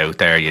energy that's out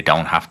there? You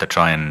don't have to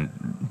try and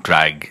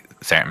drag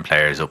certain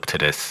players up to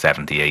the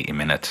 70, 80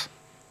 minutes.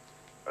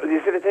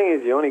 You see, the thing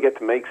is, you only get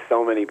to make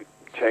so many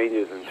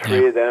changes, and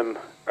three of them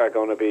are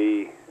going to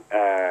be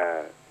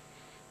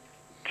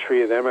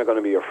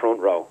your front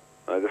row.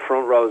 The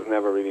front rows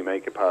never really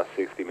make it past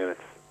 60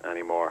 minutes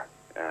anymore.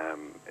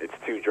 It's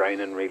too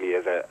draining, really,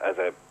 as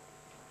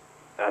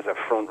a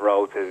front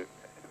row to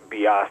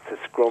be asked to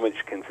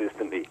scrummage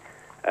consistently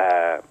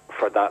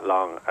for that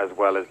long, as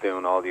well as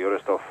doing all the other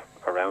stuff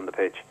around the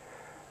pitch.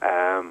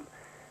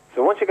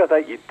 So once you got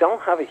that, you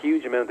don't have a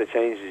huge amount of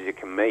changes you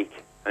can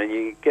make, and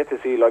you get to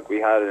see, like we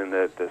had in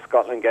the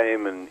Scotland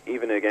game, and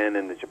even again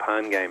in the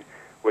Japan game,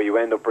 where you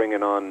end up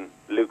bringing on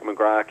Luke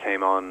McGrath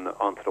came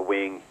onto the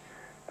wing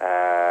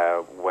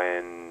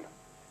when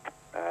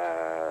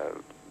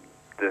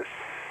the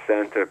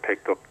centre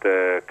picked up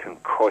the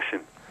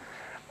concussion.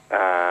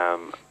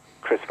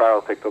 Chris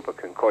Farrell picked up a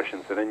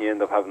concussion, so then you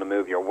end up having to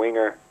move your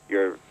winger.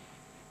 Your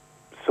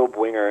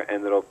sub-winger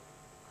ended up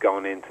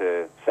going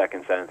into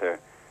second centre.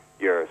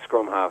 Your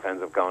scrum half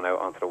ends up going out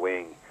onto the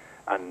wing,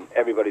 and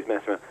everybody's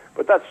messing around.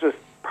 But that's just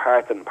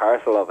part and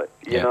parcel of it.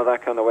 You know,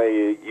 that kind of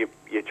way.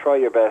 You try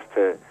your best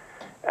to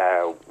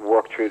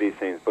work through these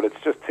things, but it's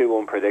just too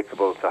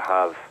unpredictable to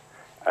have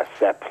a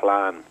set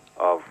plan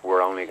of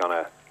we're only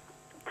going to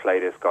play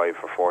this guy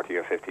for 40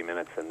 or 50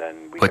 minutes, and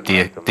then we. But do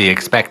you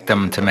expect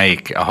them to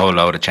make a whole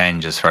load of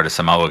changes for the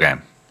Samoa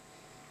game?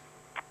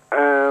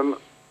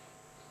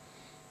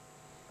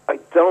 I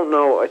don't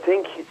know. I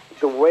think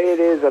the way it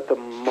is at the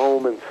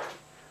moment,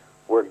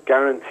 we're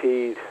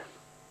guaranteed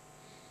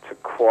to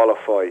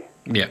qualify.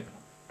 Yeah.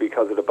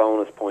 Because of the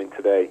bonus point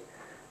today.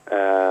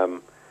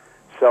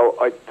 So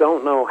I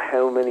don't know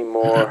how many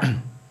more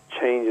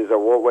changes or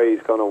what way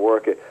he's going to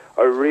work it.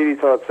 I really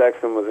thought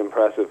Sexton was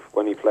impressive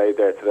when he played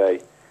there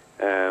today.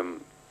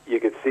 You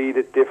could see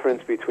the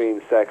difference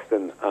between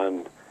Sexton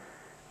and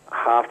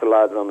half the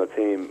lads on the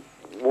team.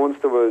 Once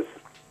there was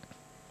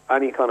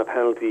any kind of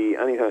penalty,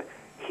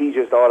 he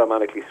just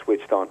automatically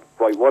switched on.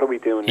 Right, what are we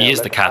doing now? He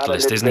is the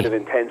catalyst, isn't he? Let's add a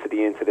little bit of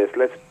intensity into this.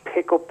 Let's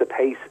pick up the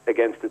pace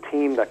against a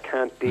team that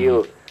can't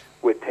deal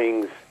with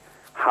things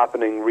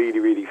happening really,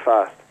 really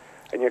fast.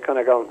 And you're kind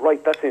of going,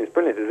 right, that seems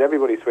brilliant. Is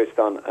everybody switched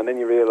on? And then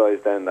you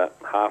realise then that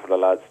half of the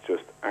lads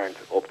just aren't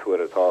up to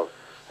it at all.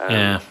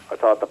 I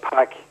thought the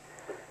pack,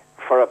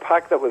 for a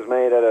pack that was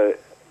made out of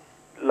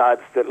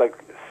lads that, like,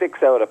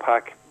 6 out of the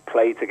pack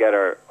play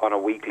together on a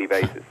weekly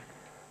basis,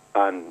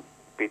 and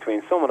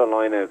between some of the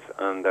lineouts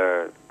and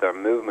their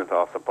movement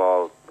off the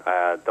ball,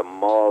 the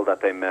maul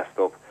that they messed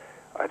up,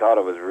 I thought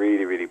it was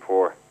really, really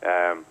poor.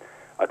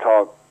 I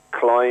thought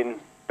Klein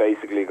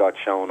basically got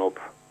shown up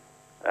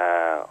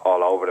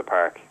all over the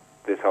park.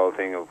 This whole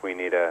thing of we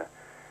need a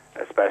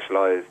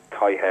specialised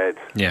tight head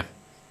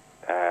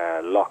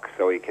lock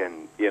so he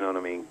can,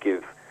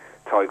 give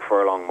Tyke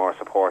Furlong more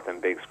support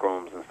and big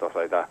scrums and stuff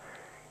like that.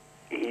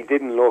 He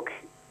didn't look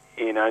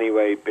in any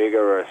way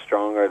bigger or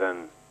stronger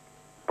than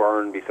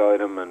Byrne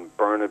beside him, and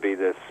Byrne would be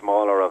the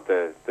smaller of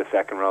the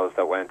second rows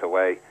that went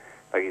away.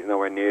 Like, he's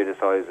nowhere near the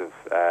size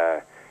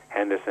of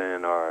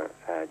Henderson or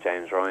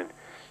James Ryan.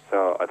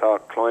 So I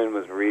thought Klein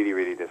was really,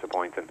 really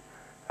disappointing.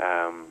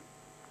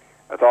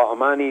 I thought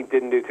Omani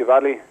didn't do too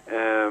badly.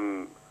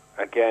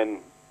 Again,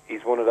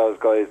 he's one of those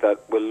guys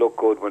that will look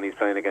good when he's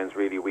playing against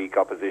really weak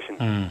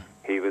opposition.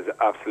 He was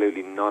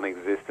absolutely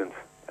non-existent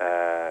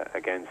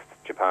against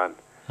Japan.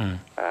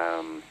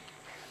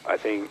 I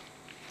think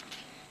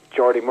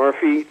Jordy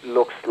Murphy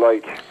looks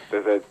like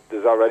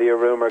there's already a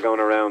rumour going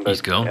around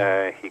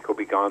that he could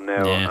be gone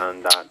now,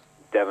 and that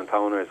Devon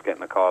Toner is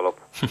getting a call up.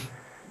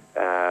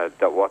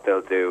 That what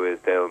they'll do is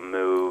they'll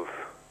move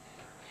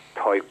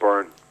Tyke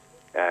Byrne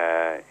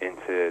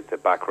into the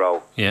back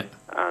row,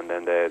 and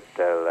then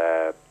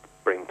they'll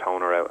bring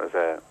Toner out as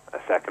a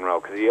second row,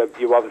 because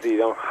you obviously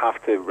don't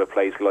have to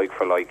replace like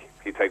for like.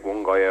 If you take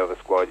one guy out of a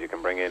squad, you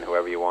can bring in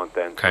whoever you want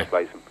then to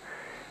replace him.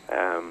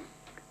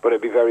 But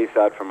it'd be very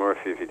sad for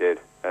Murphy if he did.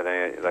 And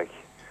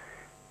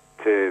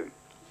to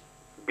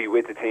be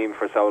with the team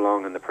for so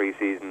long in the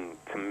pre-season,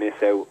 to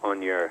miss out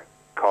on your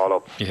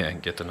call-up. Yeah,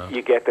 get to know.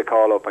 You get the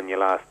call-up and you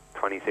last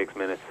 26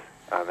 minutes,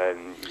 and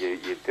then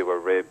you do a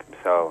rib.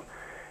 So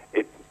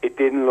it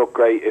didn't look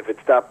great. If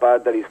it's that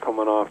bad that he's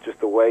coming off,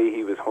 just the way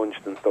he was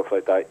hunched and stuff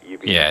like that,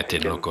 you'd be it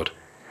didn't look good.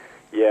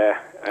 Yeah,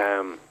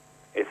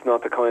 it's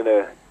not the kind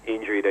of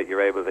injury that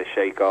you're able to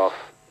shake off.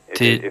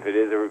 If it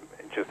is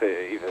just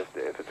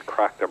if it's a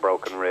cracked or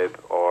broken rib,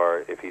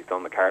 or if he's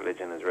done the cartilage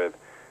in his rib,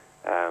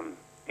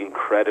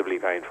 incredibly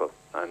painful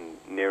and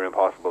near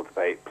impossible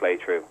to play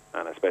through.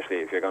 And especially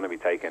if you're going to be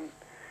taking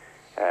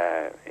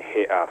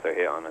hit after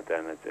hit on it,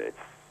 then it's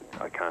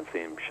I can't see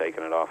him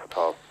shaking it off at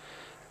all.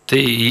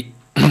 The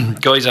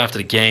guys after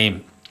the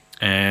game,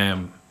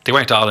 they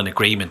weren't all in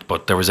agreement,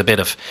 but there was a bit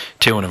of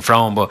to and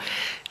fro. But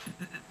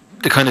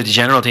the kind of the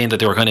general thing that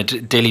they were kind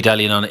of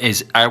dilly-dallying on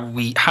is,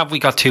 have we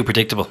got too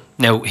predictable?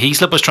 Now,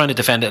 Heaslip was trying to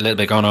defend it a little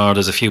bit, going,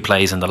 there's a few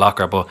plays in the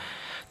locker, but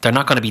they're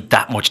not going to be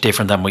that much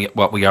different than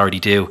what we already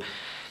do.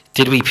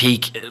 Did we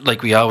peak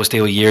like we always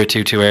do a year or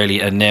two too early,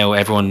 and now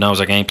everyone knows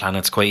our game plan,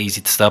 it's quite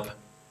easy to stop?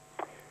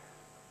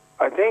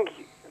 I think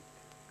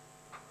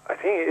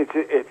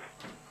it's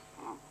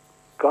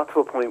got to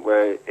a point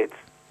where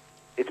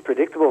it's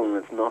predictable and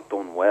it's not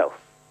done well.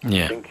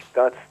 Yeah. I think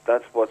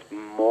that's what's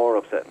more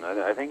upsetting.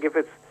 I think if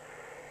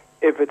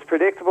it's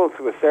predictable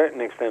to a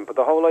certain extent, but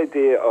the whole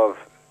idea of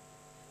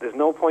there's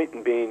no point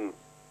in being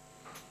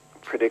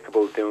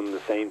predictable doing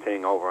the same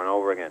thing over and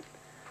over again.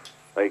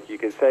 Like, you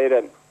could say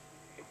that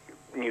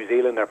New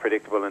Zealand are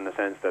predictable in the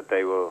sense that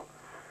they will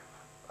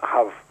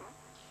have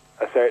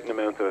a certain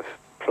amount of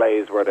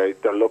plays where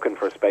they're looking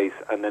for space,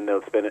 and then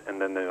they'll spin it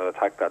and then they'll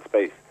attack that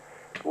space.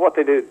 What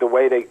they do, the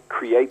way they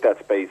create that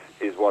space,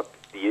 is what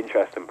the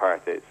interesting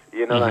part is.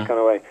 You know, that kind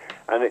of way.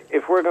 And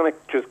if we're going to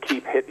just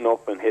keep hitting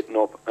up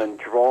and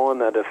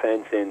drawing a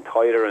defence in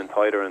tighter and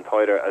tighter and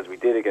tighter as we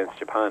did against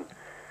Japan,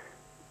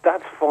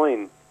 that's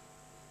fine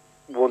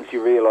once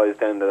you realise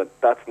then that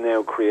that's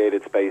now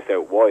created space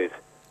out wide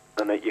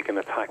and that you can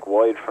attack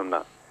wide from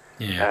that.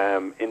 Yeah.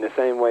 In the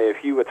same way,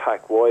 if you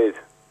attack wide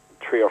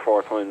 3 or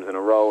 4 times in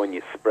a row and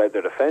you spread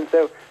their defence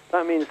out,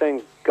 that means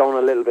then going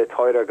a little bit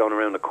tighter, going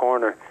around the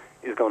corner,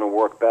 is going to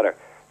work better.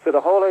 So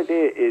the whole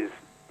idea is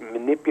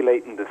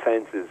manipulating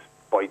defences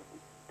by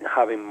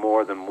having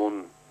more than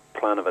one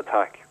plan of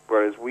attack,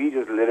 whereas we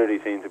just literally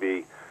seem to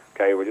be,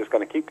 okay, we're just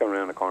going to keep going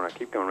around the corner,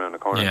 keep going around the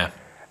corner. Yeah.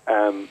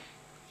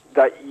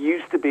 That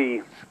used to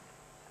be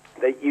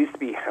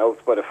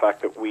helped by the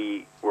fact that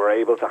we were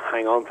able to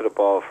hang on to the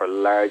ball for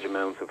large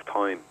amounts of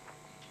time,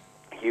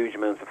 huge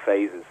amounts of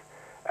phases,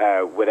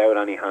 without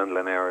any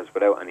handling errors,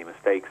 without any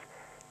mistakes.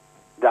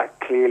 That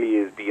clearly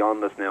is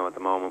beyond us now at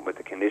the moment, with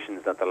the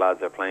conditions that the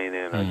lads are playing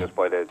in, and just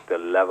by the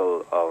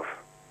level of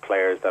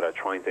players that are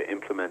trying to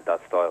implement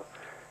that style.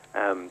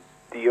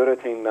 The other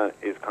thing that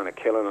is kind of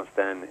killing us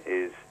then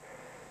is,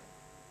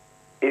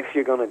 if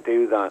you're going to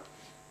do that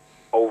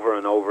over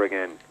and over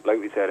again, like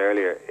we said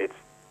earlier, it's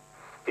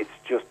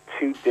just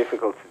too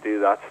difficult to do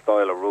that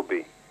style of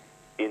rugby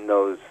in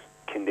those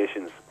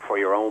conditions for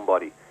your own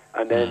body.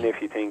 And then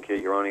if you think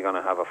you're only going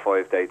to have a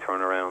 5-day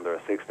turnaround or a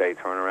 6-day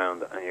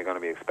turnaround, and you're going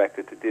to be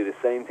expected to do the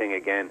same thing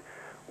again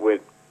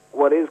with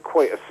what is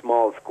quite a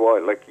small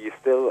squad, like, you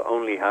still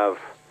only have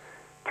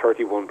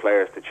 31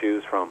 players to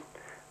choose from.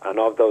 And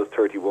of those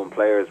 31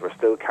 players, we're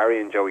still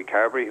carrying Joey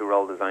Carberry, who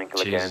rolled his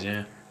ankle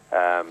again,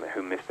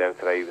 who missed out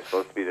today. He was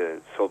supposed to be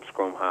the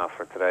sub-scrum half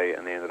for today,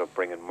 and they ended up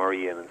bringing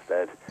Murray in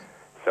instead.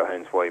 So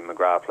hence why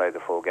McGrath played the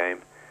full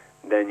game.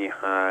 Then you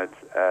had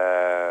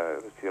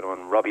the other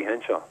one, Robbie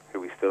Henshaw,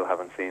 who we still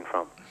haven't seen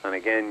from. And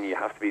again, you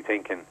have to be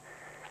thinking,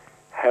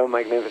 how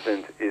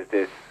magnificent is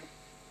this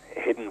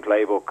hidden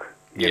playbook?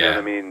 You know what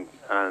I mean?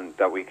 And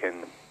that we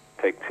can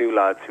take 2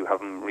 lads who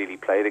haven't really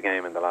played a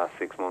game in the last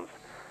 6 months,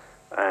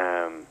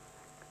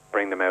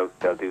 bring them out,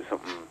 they'll do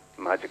something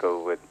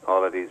magical with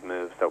all of these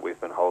moves that we've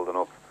been holding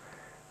up.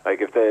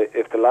 Like, if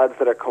the lads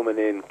that are coming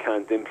in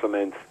can't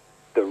implement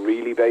the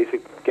really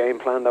basic game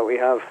plan that we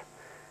have,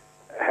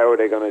 how are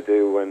they going to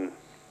do when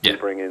you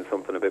bring in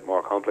something a bit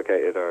more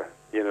complicated? Or,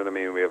 you know what I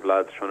mean? We have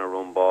lads trying to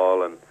run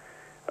ball, and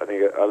I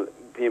think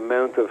the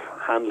amount of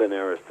handling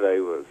errors today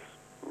was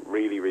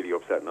really, really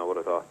upsetting, I would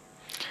have thought.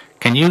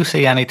 Can you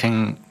see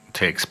anything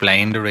to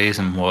explain the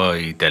reason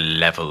why the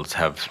levels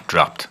have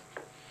dropped?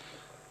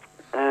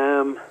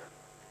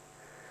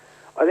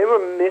 I think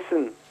we're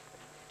missing,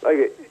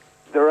 like,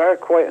 there are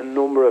quite a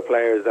number of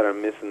players that are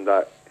missing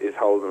that is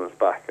holding us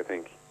back, I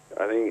think.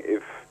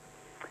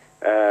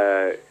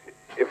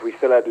 If we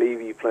still had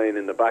Levy playing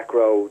in the back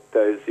row,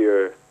 there's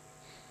your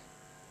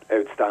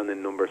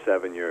outstanding number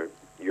 7, your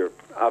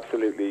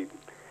absolutely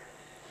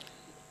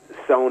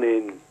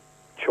sewn-in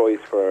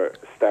choice for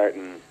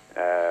starting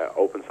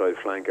open side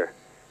flanker,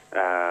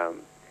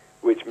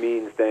 which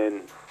means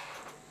then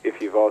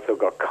if you've also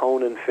got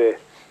Conan fit,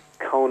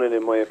 Conan,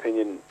 in my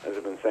opinion, as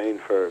I've been saying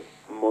for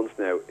months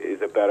now,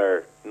 is a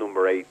better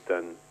number 8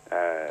 than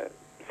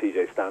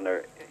CJ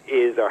Stander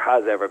is or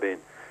has ever been.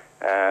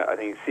 I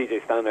think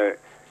CJ Stander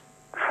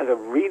has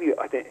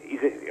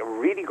he's a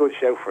really good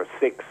shout for a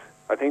 6.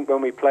 I think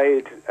when we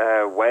played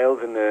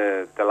Wales in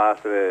the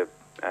last of the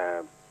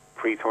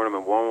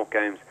pre-tournament warm-up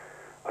games,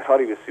 I thought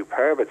he was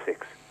superb at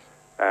 6.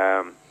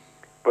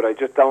 But I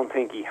just don't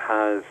think he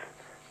has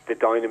the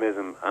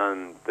dynamism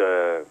and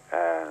the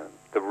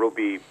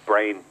rugby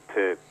brain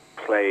to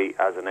play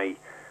as an 8.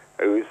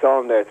 We saw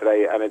him there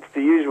today, and it's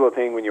the usual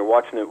thing when you're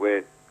watching it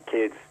with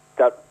kids.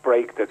 That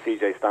break that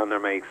CJ Stander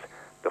makes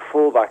the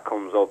fullback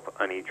comes up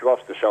and he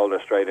drops the shoulder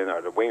straight in,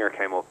 or the winger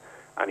came up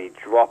and he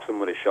drops him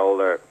with his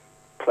shoulder,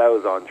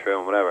 plows on through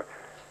him, whatever.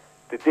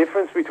 The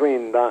difference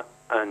between that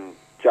and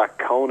Jack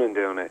Conan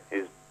doing it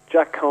is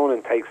Jack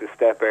Conan takes a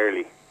step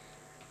early,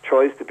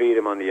 tries to beat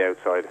him on the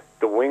outside.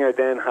 The winger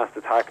then has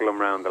to tackle him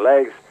round the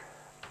legs,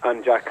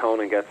 and Jack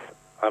Conan gets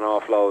an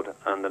offload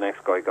and the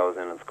next guy goes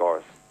in and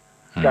scores.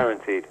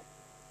 Guaranteed.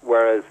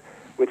 Whereas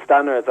with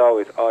Stanner it's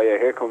always, oh yeah,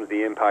 here comes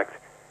the impact.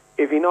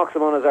 If he knocks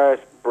him on his arse,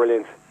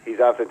 brilliant. He's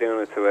after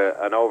doing it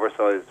to an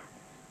oversized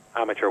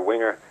amateur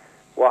winger.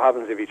 What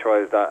happens if he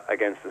tries that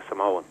against a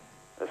Samoan?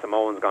 The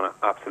Samoan's going to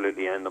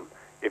absolutely end him.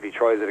 If he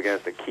tries it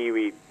against a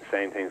Kiwi, the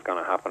same thing's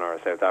going to happen, or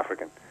a South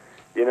African.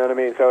 You know what I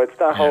mean? So it's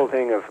that whole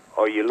thing of,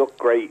 oh, you look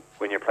great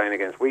when you're playing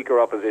against weaker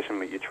opposition,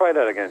 but you try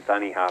that against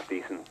any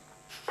half-decent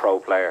pro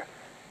player,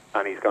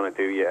 and he's going to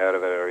do you out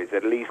of it, or he's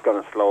at least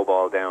going to slow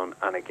ball down.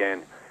 And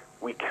again,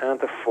 we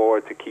can't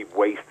afford to keep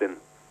wasting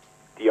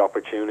the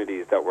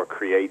opportunities that we're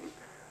creating.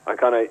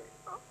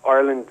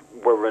 Ireland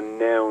were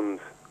renowned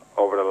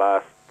over the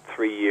last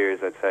 3 years,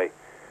 I'd say,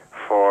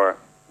 for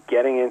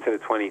getting into the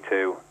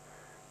 22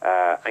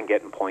 and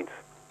getting points.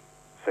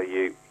 So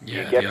you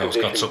get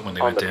position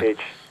on the pitch,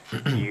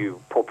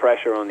 you put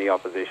pressure on the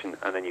opposition,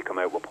 and then you come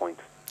out with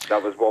points.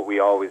 That was what we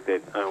always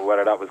did. And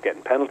whether that was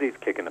getting penalties,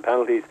 kicking the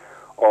penalties,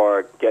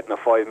 or getting a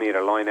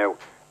 5-metre line out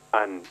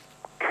and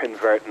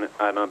converting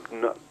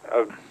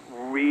a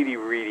really,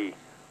 really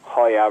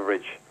high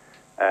average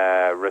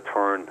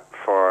return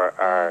for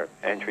our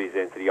entries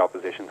into the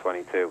opposition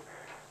 22.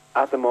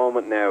 At the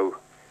moment now,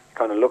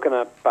 kind of looking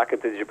back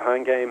at the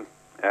Japan game,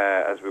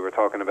 as we were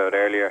talking about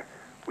earlier,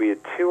 we had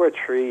 2 or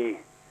 3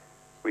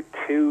 with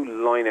 2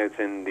 lineouts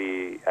in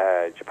the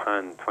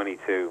Japan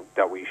 22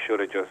 that we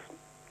should have just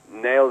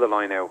nailed the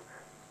line out,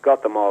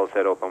 got them all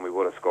set up, and we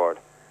would have scored.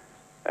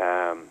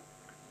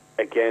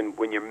 Again,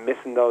 when you're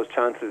missing those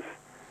chances,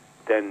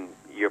 then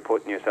you're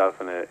putting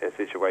yourself in a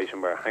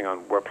situation where, hang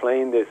on, we're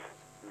playing this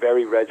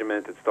very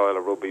regimented style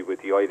of rugby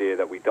with the idea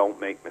that we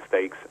don't make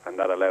mistakes, and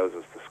that allows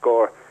us to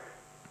score.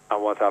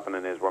 And what's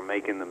happening is we're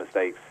making the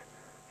mistakes,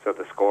 so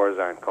the scores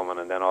aren't coming,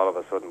 and then all of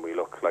a sudden we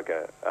look like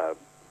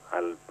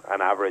an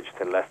average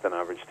to less than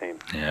average team.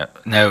 Yeah.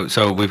 Now,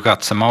 so we've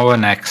got Samoa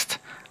next,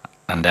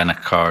 and then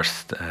of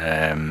course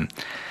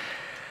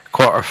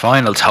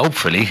quarterfinals.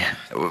 Hopefully,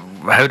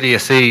 how do you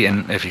see?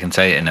 And if you can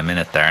say it in a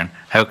minute, Darren,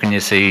 how can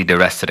you see the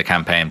rest of the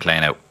campaign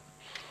playing out?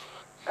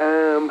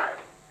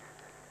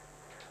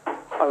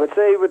 I would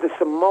say with the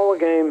Samoa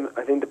game,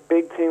 I think the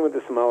big thing with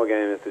the Samoa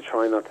game is to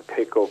try not to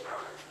pick up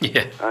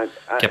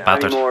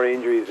any more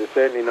injuries. It's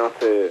certainly not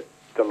the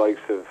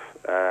likes of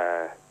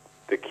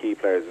the key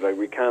players. Like,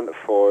 we can't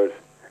afford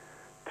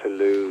to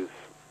lose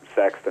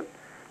Sexton.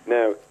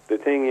 Now, the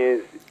thing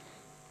is,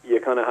 you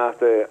kind of have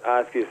to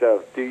ask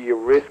yourself, do you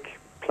risk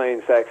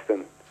playing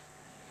Sexton,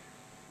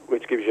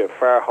 which gives you a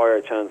far higher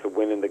chance of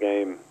winning the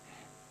game,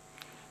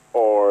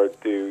 or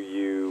do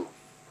you,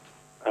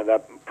 and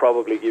that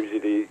probably gives you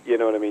the, you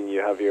know what I mean,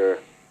 you have your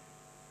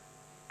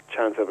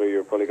chance of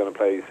you're probably going to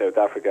play South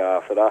Africa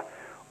after that,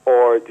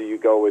 or do you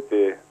go with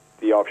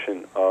the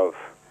option of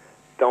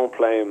don't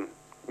play him,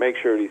 make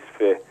sure he's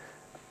fit,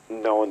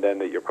 knowing then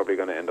that you're probably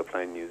going to end up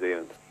playing New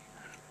Zealand.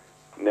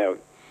 Now,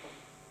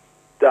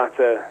 that's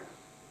a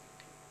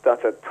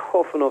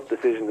tough enough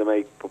decision to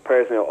make, but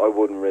personally I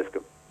wouldn't risk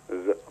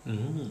it.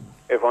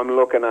 If I'm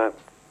looking at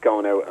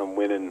going out and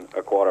winning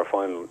a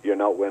quarter-final, you're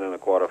not winning a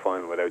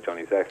quarter-final without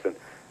Johnny Sexton,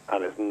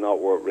 and it's not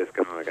worth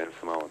risking him against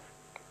Samoans.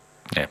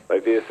 Yeah.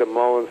 Like, the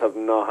Samoans have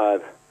not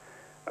had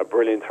a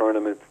brilliant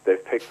tournament.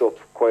 They've picked up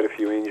quite a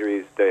few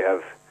injuries. They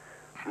have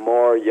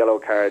more yellow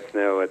cards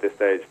now at this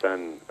stage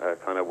than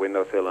kind of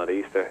windowsill at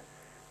Easter.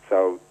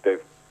 So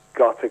they've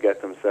got to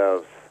get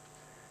themselves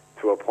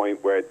to a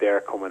point where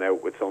they're coming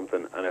out with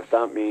something. And if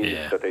that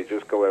means that they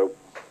just go out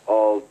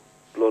all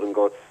blood and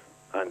guts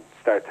and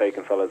start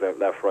taking fellas out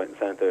left, right and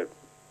centre,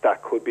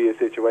 that could be a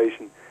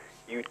situation.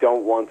 You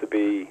don't want to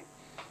be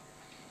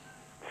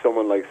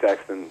someone like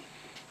Sexton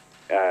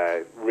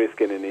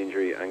risking an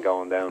injury and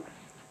going down.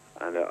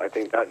 And I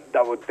think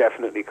that would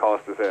definitely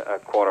cost us a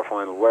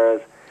quarter-final.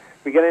 Whereas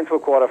we get into a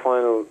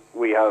quarter-final,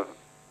 we have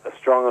a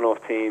strong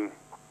enough team,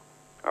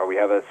 or we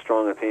have as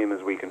strong a team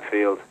as we can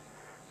field.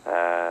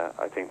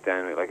 I think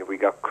then, like, if we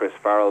got Chris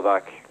Farrell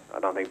back, I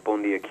don't think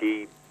Bundy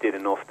Aki did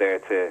enough there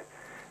to.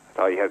 I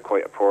thought he had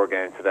quite a poor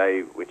game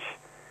today, which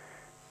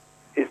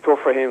is tough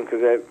for him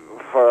because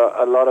for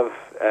a lot of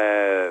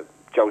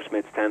Joe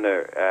Smith's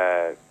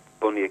tender,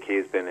 Bundy Aki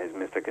has been his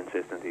Mr.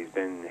 Consistent. He's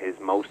been his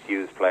most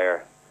used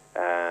player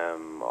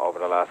over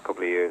the last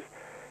couple of years.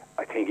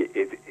 I think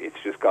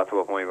it's just got to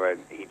a point where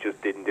he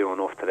just didn't do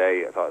enough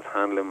today. I thought his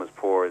handling was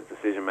poor, his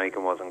decision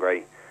making wasn't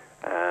great.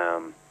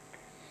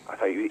 I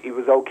thought he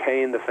was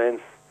okay in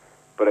defence,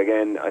 but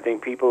again, I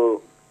think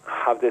people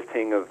have this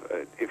thing of,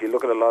 if you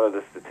look at a lot of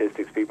the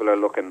statistics, people are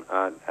looking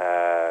at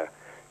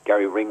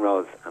Gary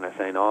Ringrose and are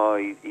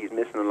saying, he's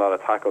missing a lot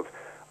of tackles.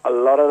 A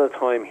lot of the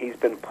time he's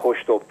been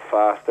pushed up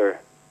faster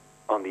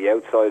on the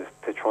outside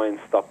to try and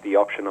stop the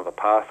option of a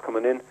pass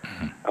coming in.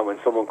 And when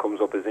someone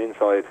comes up his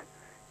inside,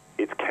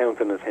 it's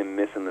counting as him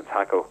missing the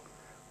tackle,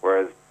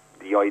 whereas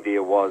the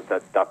idea was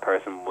that that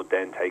person would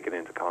then take it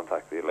into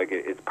contact. Like,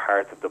 it's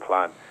part of the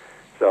plan.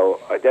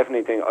 So I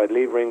definitely think I'd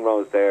leave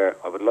Ringrose there.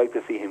 I would like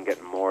to see him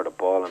getting more of the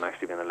ball and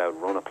actually being allowed to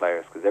run at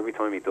players, because every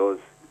time he does,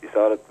 you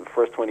saw that the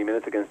first 20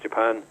 minutes against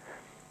Japan,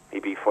 he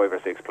beat 5 or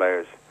 6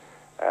 players.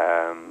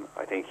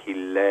 I think he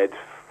led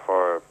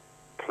for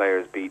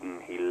players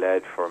beaten. He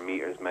led for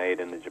meters made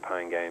in the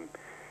Japan game.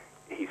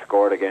 He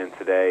scored again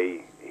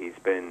today. He's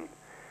been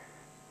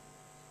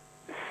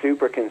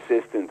super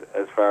consistent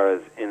as far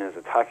as in his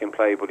attacking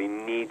play, but you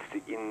need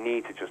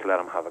to just let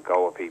him have a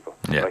go at people.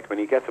 Yeah. Like when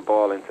he gets a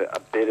ball into a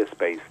bit of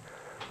space,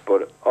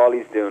 but all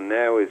he's doing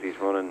now is he's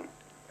running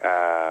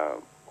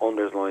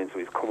unders line, so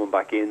he's coming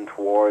back in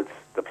towards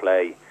the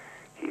play.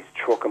 He's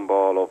trucking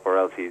ball up, or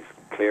else he's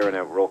clearing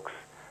out rucks.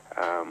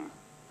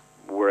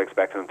 We're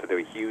expecting him to do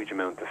a huge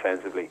amount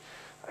defensively.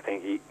 I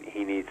think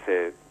he needs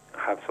to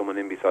have someone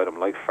in beside him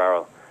like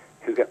Farrell,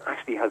 who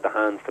actually has the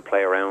hands to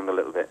play around a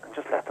little bit and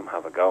just let them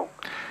have a go.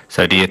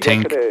 So do you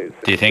think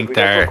if we get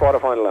to a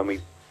quarter-final and we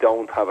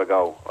don't have a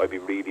go, I'd be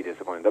really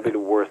disappointed. That'd be the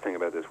worst thing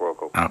about this World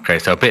Cup. Okay,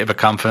 so a bit of a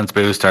confidence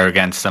booster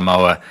against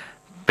Samoa,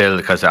 Bill,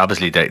 because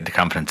obviously the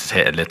confidence is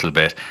hit a little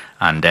bit,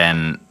 and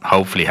then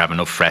hopefully have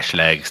enough fresh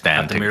legs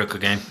then the miracle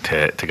game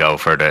to go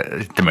for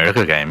the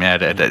miracle game. Yeah,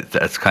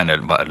 that's kind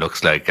of what it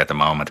looks like at the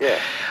moment. Yeah.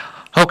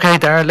 Okay,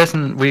 Darren,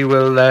 listen,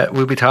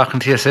 we'll be talking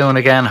to you soon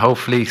again.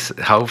 Hopefully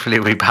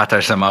we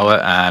batter Samoa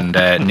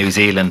and New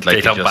Zealand,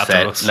 like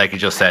you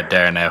just said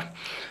there now.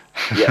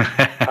 Yeah,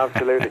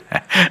 absolutely.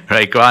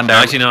 Right, go on,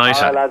 Darren.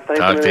 Nice. All right, lads,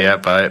 talk to you.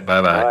 Bye.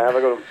 All right, have a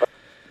good one.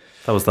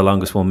 That was the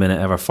longest 1 minute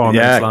ever. 4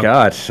 minutes long.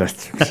 God,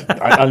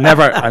 I'll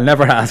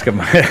never ask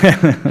him.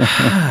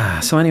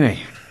 So anyway.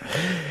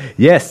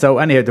 Yes, so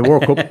anyhow, the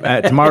World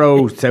Cup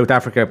tomorrow, South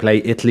Africa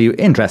play Italy.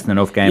 Interesting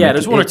enough game. Yeah,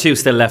 there's one or two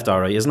still left,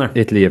 all right, isn't there?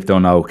 Italy have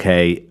done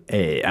okay,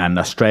 and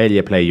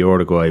Australia play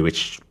Uruguay,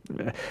 which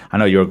I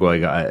know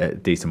Uruguay got a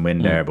decent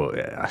win there, but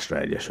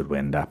Australia should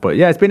win that. But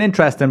yeah, it's been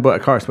interesting. But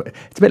of course,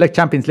 it's a bit like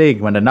Champions League.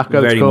 When the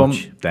knockouts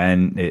come,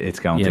 then it's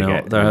going to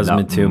get. There hasn't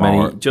been too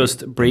many.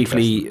 Just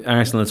briefly,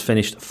 Arsenal has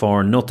finished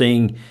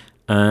 4-0,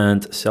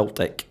 and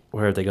Celtic,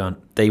 where have they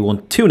gone? They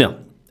won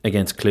 2-0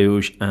 against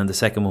Cluj, and the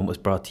second one was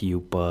brought to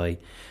you by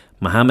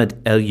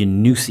Mohamed El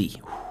Yunusi.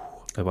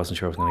 I wasn't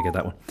sure I was going to get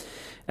that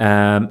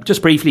one.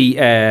 Just briefly,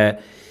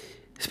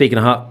 speaking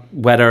of hot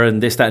weather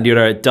and this, that and the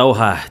other,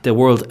 Doha, the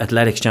World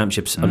Athletics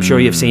Championships. I'm sure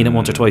you've seen it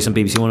once or twice on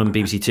BBC One and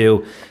BBC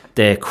Two.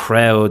 The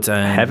crowd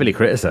heavily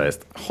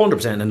criticised,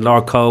 100%, and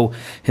Lord Coe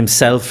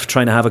himself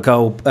trying to have a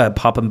go,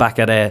 popping back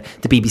at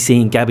the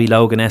BBC and Gabby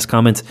Logan-esque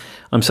comments.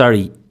 I'm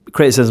sorry,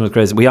 criticism is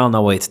criticism. We all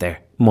know why it's there.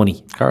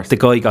 Money. Of course. The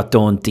guy got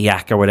done,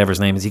 Diak or whatever his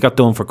name is, he got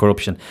done for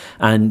corruption,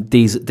 and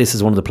this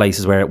is one of the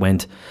places where it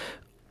went.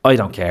 I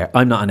don't care,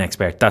 I'm not an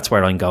expert, that's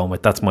where I'm going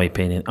with, that's my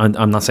opinion.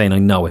 I'm not saying I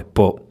know it,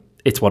 but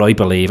it's what I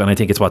believe, and I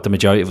think it's what the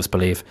majority of us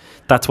believe.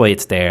 That's why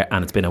it's there,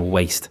 and it's been a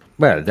waste.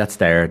 Well, that's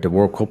there. The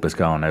World Cup is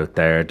going out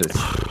there.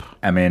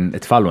 I mean,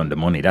 it's following the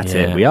money. That's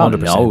it. We all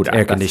know that.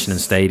 Air conditioning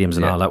stadiums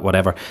and all that,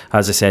 whatever.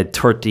 As I said,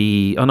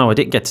 30... Oh, no, I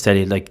didn't get to tell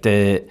you. Like,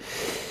 they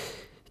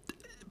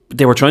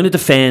were trying to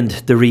defend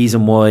the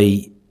reason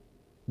why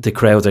the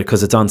crowds are,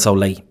 because it's on so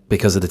late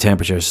because of the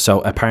temperatures.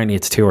 So apparently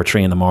it's 2 or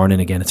 3 in the morning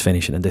again, it's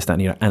finishing, and this, that,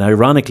 and the other. And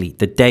ironically,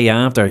 the day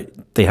after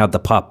they had the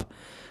pop,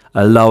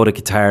 a load of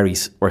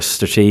Qataris were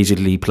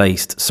strategically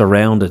placed,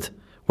 surrounded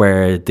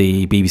where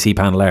the BBC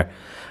panel are.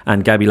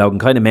 And Gabby Logan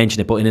kind of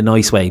mentioned it, but in a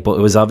nice way. But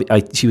it was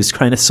she was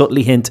trying to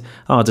subtly hint,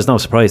 oh, there's no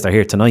surprise they're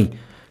here tonight,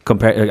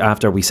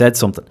 after we said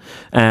something.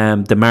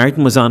 The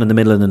marathon was on in the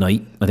middle of the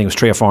night. I think it was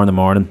 3 or 4 in the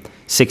morning.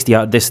 60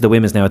 odd, this is the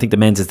women's now, I think the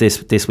men's is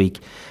this week,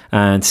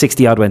 and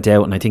 60 odd went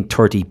out, and I think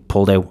 30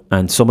 pulled out,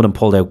 and some of them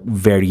pulled out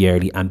very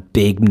early, and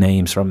big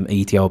names from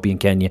Ethiopia and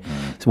Kenya.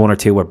 So 1 or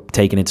 2 were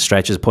taken into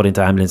stretches, put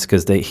into ambulance,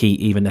 because the heat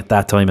even at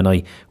that time of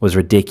night was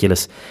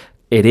ridiculous.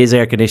 It is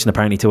air conditioned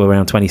apparently to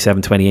around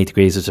 27, 28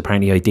 degrees, which is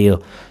apparently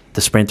ideal.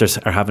 The sprinters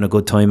are having a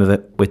good time of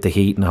it with the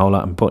heat and a whole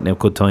lot, and putting out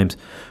good times.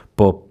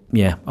 But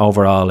yeah,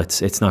 overall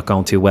it's not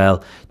going too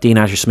well. Dean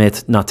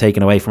Asher-Smith, not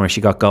taken away from her, she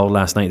got gold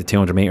last night at the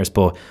 200 metres,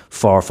 but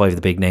 4 or 5 of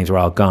the big names were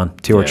all gone.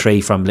 2 or 3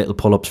 from little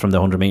pull-ups from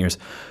the 100 metres.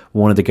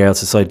 One of the girls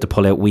decided to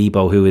pull out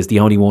Weibo, who is the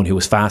only one who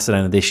was faster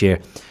than her this year.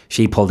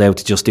 She pulled out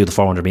to just do the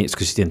 400 metres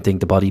because she didn't think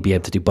the body would be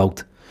able to do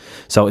both.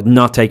 So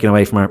not taken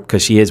away from her,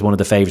 because she is one of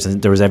the favourites,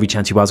 and there was every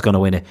chance she was going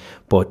to win it,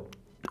 but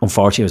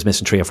unfortunately it was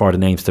missing 3 or 4 of the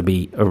names to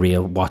be a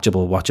real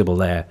watchable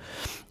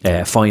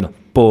final.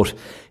 But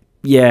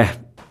yeah,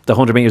 the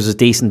 100 metres was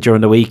decent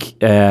during the week.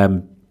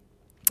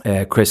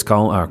 Christian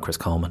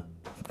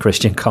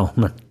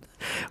Coleman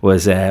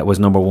was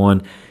number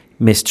 1.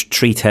 Missed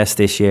 3 tests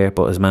this year,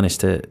 but has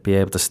managed to be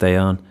able to stay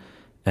on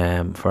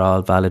for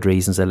all valid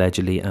reasons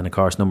allegedly. And of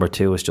course number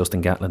 2 is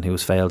Justin Gatlin, who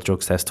has failed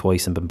drugs test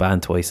twice and been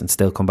banned twice and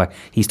still come back.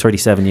 He's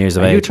 37 years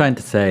of age. Are you trying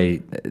to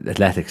say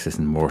athletics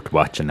isn't worth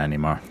watching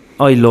anymore?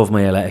 I love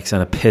my athletics,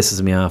 and it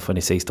pisses me off when I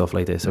see stuff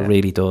like this. It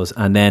really does.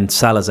 And then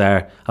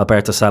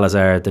Alberto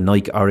Salazar, the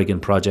Nike Oregon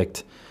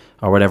project,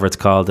 or whatever it's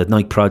called, the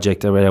Nike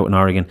project out in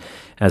Oregon,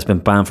 has been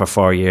banned for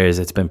 4 years.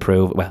 It's been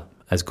proved, well,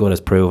 as good as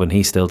proven.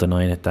 He's still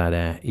denying it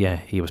that,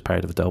 he was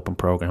part of a doping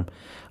program,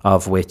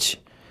 of which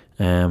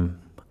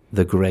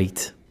the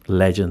great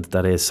legend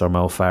that is Sir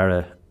Mo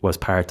Farah was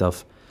part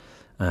of.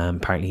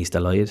 Apparently he's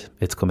delighted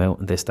it's come out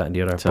and this, that and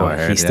the other, so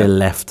but he still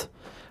left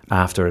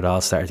after it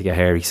all started to get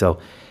hairy. So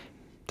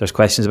there's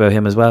questions about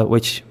him as well,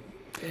 which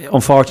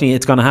unfortunately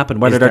it's going to happen,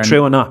 whether they're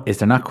true or not. Is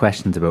there not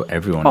questions about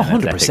everyone?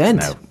 100%.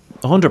 Now?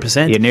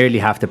 100%. You nearly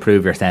have to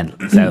prove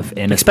yourself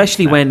in,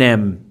 especially when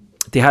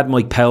they had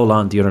Mike Powell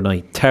on the other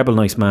night. Terrible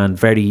nice man,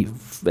 very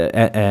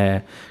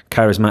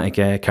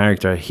charismatic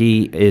character.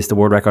 He is the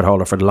world record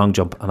holder for the long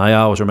jump, and I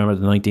always remember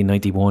the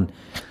 1991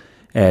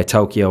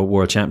 Tokyo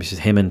World Championships.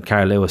 Him and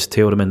Carl Lewis,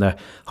 two of them in the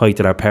height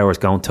of their powers,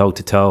 going toe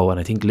to toe. And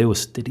I think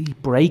Lewis, did he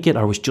break it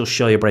or was just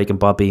shy of breaking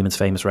Bob Beeman's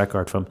famous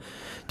record from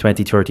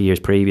 20, 30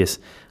 years previous?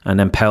 And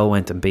then Powell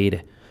went and beat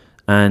it.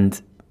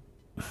 And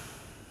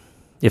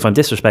if I'm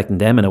disrespecting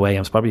them in a way,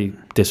 I'm probably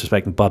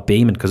disrespecting Bob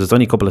Beeman, because it's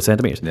only a couple of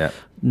centimetres. Yeah.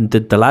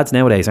 The lads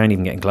nowadays aren't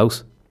even getting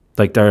close.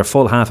 Like, they're a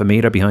full half a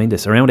metre behind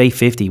this. Around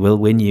 850 will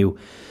win you.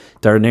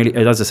 They're nearly,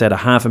 as I said, a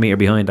half a metre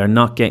behind. They're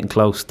not getting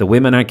close. The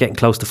women aren't getting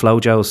close to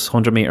Flojo's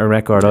 100 metre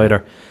record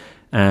either.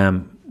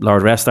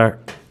 Lord Rester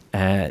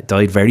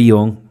died very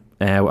young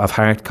of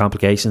heart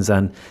complications,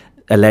 and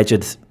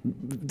alleged.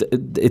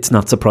 It's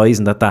not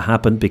surprising that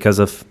happened because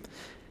of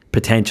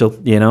potential,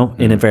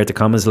 in inverted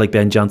commas, like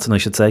Ben Johnson, I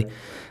should say.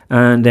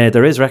 And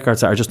there is records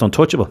that are just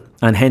untouchable,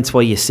 and hence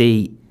why you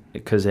see,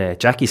 because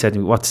Jackie said to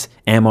me, what's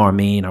MR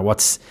mean, or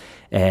what's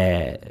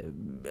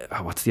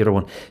the other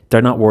one?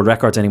 They're not world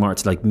records anymore.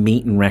 It's like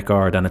meeting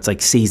record, and it's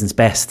like season's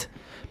best,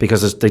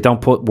 because they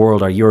don't put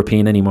world or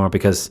European anymore,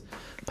 because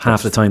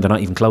half the time they're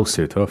not even close.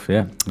 Too tough,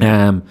 yeah.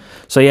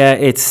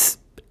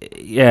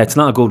 It's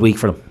not a good week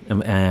for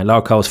them.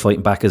 Lord Coe's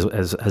fighting back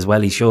as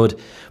well he should,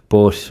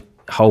 but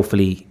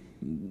hopefully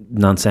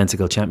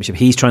nonsensical championship.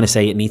 He's trying to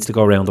say it needs to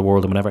go around the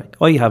world and whatever.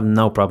 I have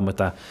no problem with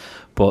that,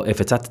 but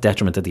if it's at the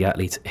detriment of the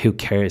athletes, who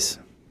cares?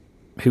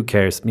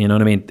 You know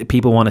what I mean?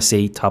 People want to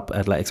see top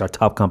athletics or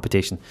top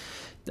competition.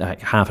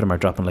 Half of them are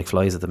dropping like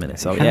flies at the minute.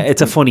 So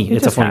it's a funny.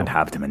 Can't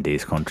have them in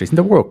these countries. And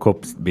the World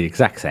Cup's be the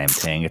exact same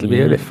thing. It'll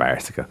be a bit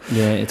farcical.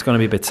 Yeah, it's going to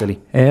be a bit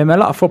silly. A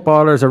lot of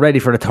footballers are ready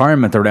for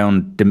retirement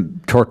around the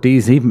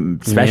 30s,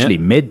 even especially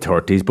mid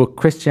 30s. But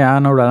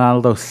Cristiano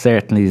Ronaldo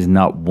certainly is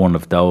not one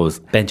of those.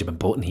 Benjamin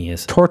Button, he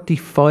is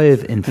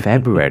 35 in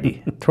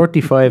February.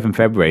 35 in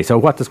February. So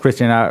what does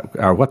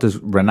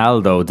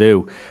Ronaldo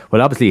do?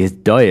 Well, obviously his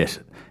diet.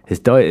 His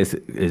diet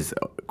is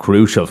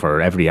crucial for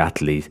every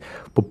athlete.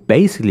 But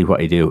basically what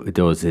he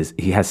does is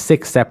he has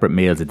 6 separate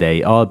meals a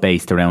day, all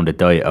based around a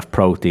diet of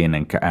protein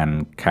and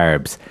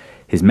carbs.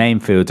 His main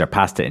foods are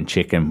pasta and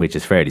chicken, which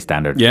is fairly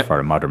standard for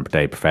a modern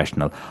day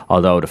professional.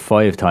 Although the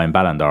 5-time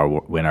Ballon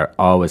d'Or winner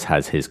always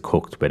has his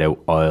cooked without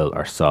oil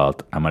or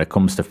salt. And when it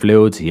comes to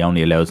fluids, he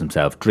only allows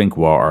himself drink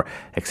water,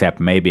 except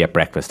maybe at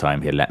breakfast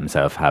time he'll let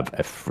himself have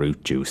a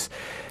fruit juice.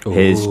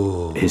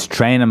 His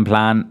training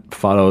plan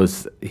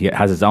follows. He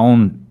has his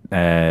own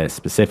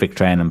specific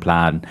training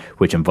plan,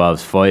 which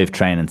involves 5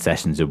 training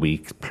sessions a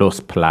week, plus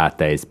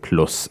Pilates,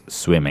 plus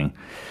swimming.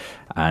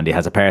 And he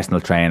has a personal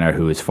trainer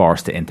who is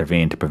forced to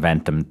intervene to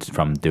prevent them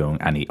from doing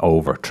any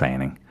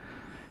overtraining.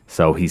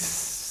 So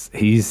he's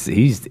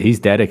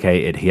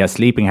dedicated. He has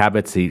sleeping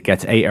habits. He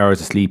gets 8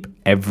 hours of sleep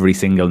every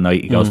single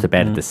night. He goes to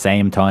bed at the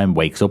same time,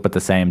 wakes up at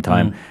the same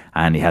time,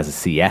 and he has a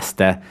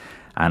siesta.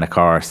 And of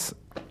course,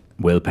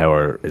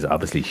 willpower is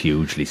obviously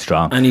hugely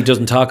strong, and he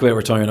doesn't talk about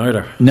retiring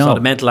either. No, so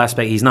the mental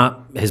aspect,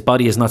 his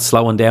body is not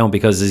slowing down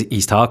because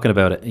he's talking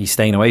about it. He's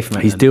staying away from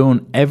it. He's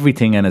doing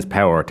everything in his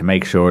power to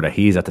make sure that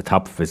he's at the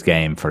top of his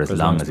game for as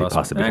long as he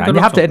possibly can. And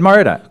you have to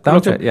admire that,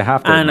 don't you? You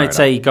have to. And I'd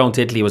say going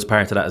to Italy was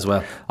part of that as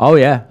well. Oh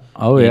yeah,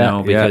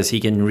 because he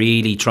can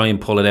really try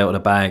and pull it out of the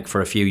bag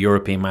for a few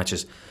European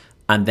matches,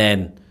 and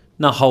then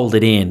not hold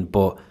it in,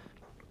 but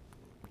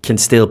can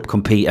still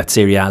compete at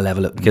Serie A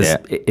level, because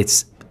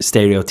it's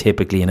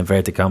stereotypically in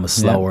inverted commas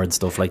slower and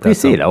stuff like that. You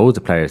see loads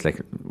of players like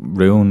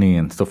Rooney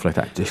and stuff like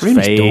that just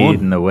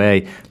fading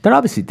away. They're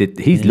obviously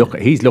he's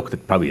looked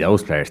at probably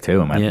those players too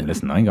and went,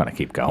 listen, I'm going to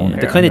keep going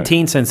here. The kind of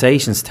teen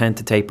sensations tend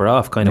to taper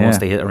off kind of once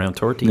they hit around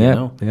 30,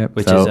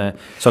 which is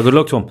so good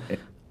luck to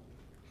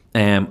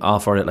him. All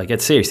for it. Like,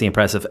 it's seriously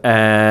impressive.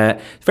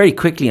 Very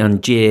quickly on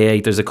GAA,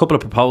 there's a couple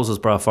of proposals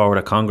brought forward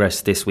at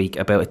Congress this week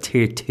about a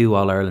Tier 2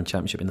 All-Ireland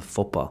Championship in the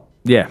football.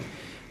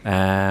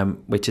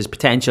 Which is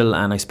potential,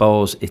 and I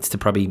suppose it's to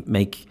probably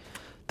make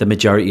the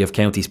majority of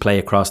counties play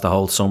across the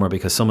whole summer,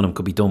 because some of them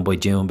could be done by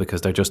June because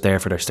they're just there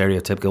for their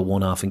stereotypical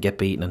one-off and get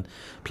beaten and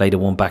play the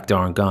one back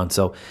door and gone.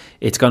 So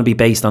it's going to be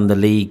based on the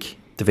league,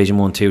 Division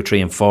 1, 2,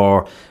 3 and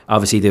 4.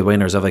 Obviously the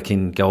winners of it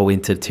can go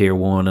into Tier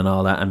 1 and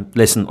all that. And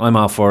listen, I'm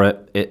all for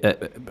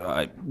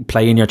it.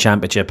 Play in your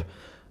championship,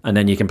 and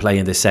then you can play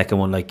in the second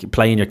one, like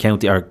play in your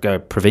county or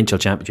provincial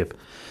championship.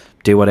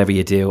 do whatever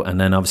you do, and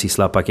then obviously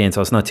slot back in,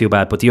 so it's not too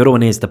bad. But the other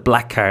one is the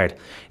black card.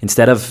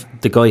 Instead of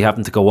the guy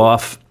having to go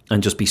off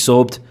and just be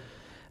subbed,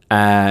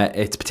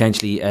 it's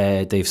potentially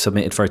they've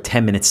submitted for a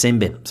 10-minute sin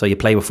bin, so you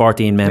play with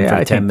 14 men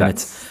for 10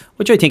 minutes,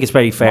 which I think is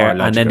very fair.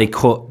 And then they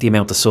cut the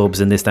amount of subs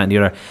and this, that and the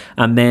other.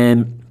 And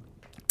then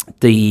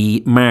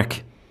the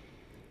mark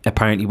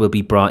apparently will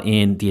be brought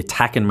in, the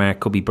attacking mark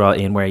could be brought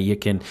in, where you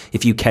can,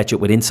 if you catch it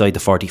with inside the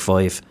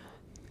 45,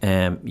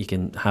 you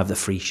can have the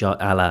free shot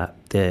a la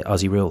the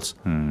Aussie rules.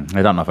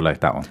 I don't know if I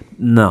like that one.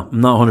 No,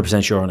 I'm not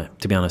 100% sure on it,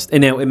 to be honest.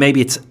 And now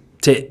maybe it's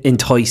to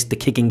entice the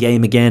kicking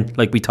game again,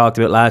 like we talked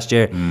about last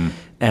year.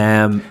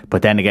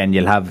 But then again,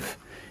 you'll have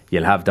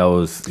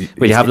those.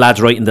 Well, you have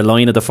lads right in the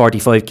line of the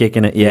 45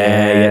 kicking it.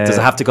 Yeah. Does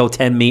it have to go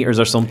 10 metres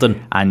or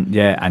something? And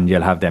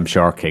you'll have them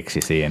short kicks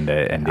you see in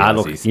the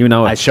Aussies. You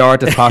know, as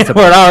short as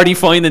possible. We're already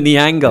finding the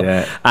angle.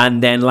 Yeah.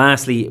 And then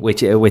lastly, with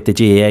the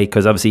GAA,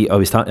 because obviously I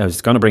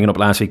was going to bring it up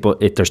last week, but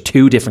there's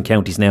 2 different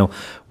counties now.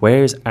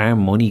 Where's our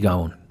money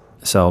going?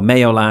 So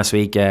Mayo last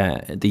week,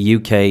 the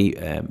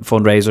UK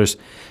fundraisers,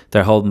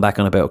 they're holding back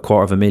on about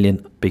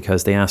 $250,000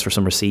 because they asked for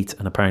some receipts,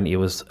 and apparently it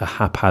was a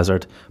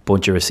haphazard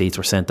bunch of receipts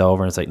were sent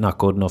over, and it's like not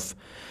good enough.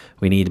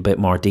 We need a bit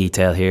more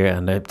detail here,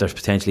 and there's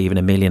potentially even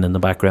 $1 million in the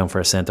background for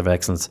a centre of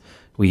excellence.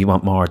 We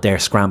want more. They're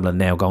scrambling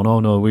now, going, oh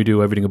no, we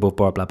do everything above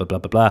board, blah blah blah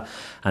blah blah.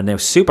 And now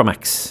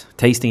Supermax,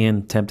 tasting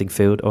in tempting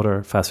food,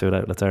 other fast food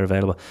outlets are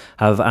available,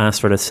 have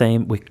asked for the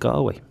same with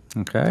Galway.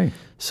 Okay.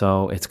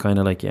 So it's kind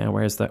of like,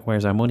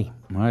 where's our money?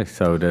 Right,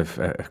 so they've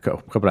a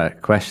couple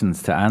of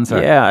questions to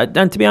answer. Yeah,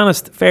 and to be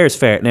honest, fair is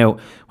fair. Now,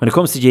 when it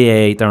comes to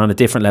GAA, they're on a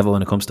different level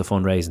when it comes to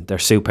fundraising. They're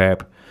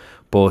superb.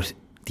 But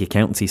the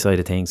accountancy side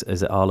of things,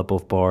 is it all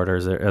above board? Or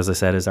is there, as I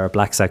said, is our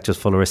black sack just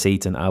full of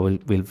receipts, and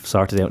we'll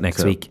sort it out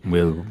next week?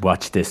 We'll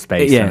watch this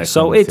space. Yeah,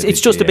 so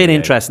it's just a bit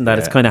interesting that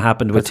it's kind of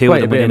happened with 2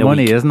 of them within a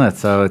money, week. Isn't it?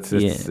 So it's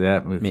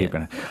we'll keep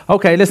it.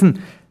 Okay, listen,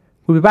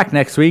 we'll be back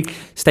next week.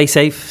 Stay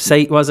safe.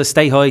 Stay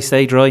high,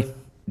 stay dry.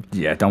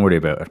 Yeah, don't worry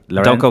about it.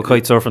 Don't go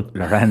kite surfing.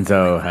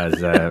 Lorenzo has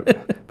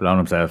blown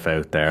himself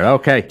out there.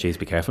 Okay. Jeez,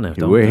 be careful now.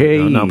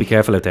 Don't be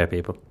careful out there,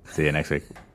 people. See you next week.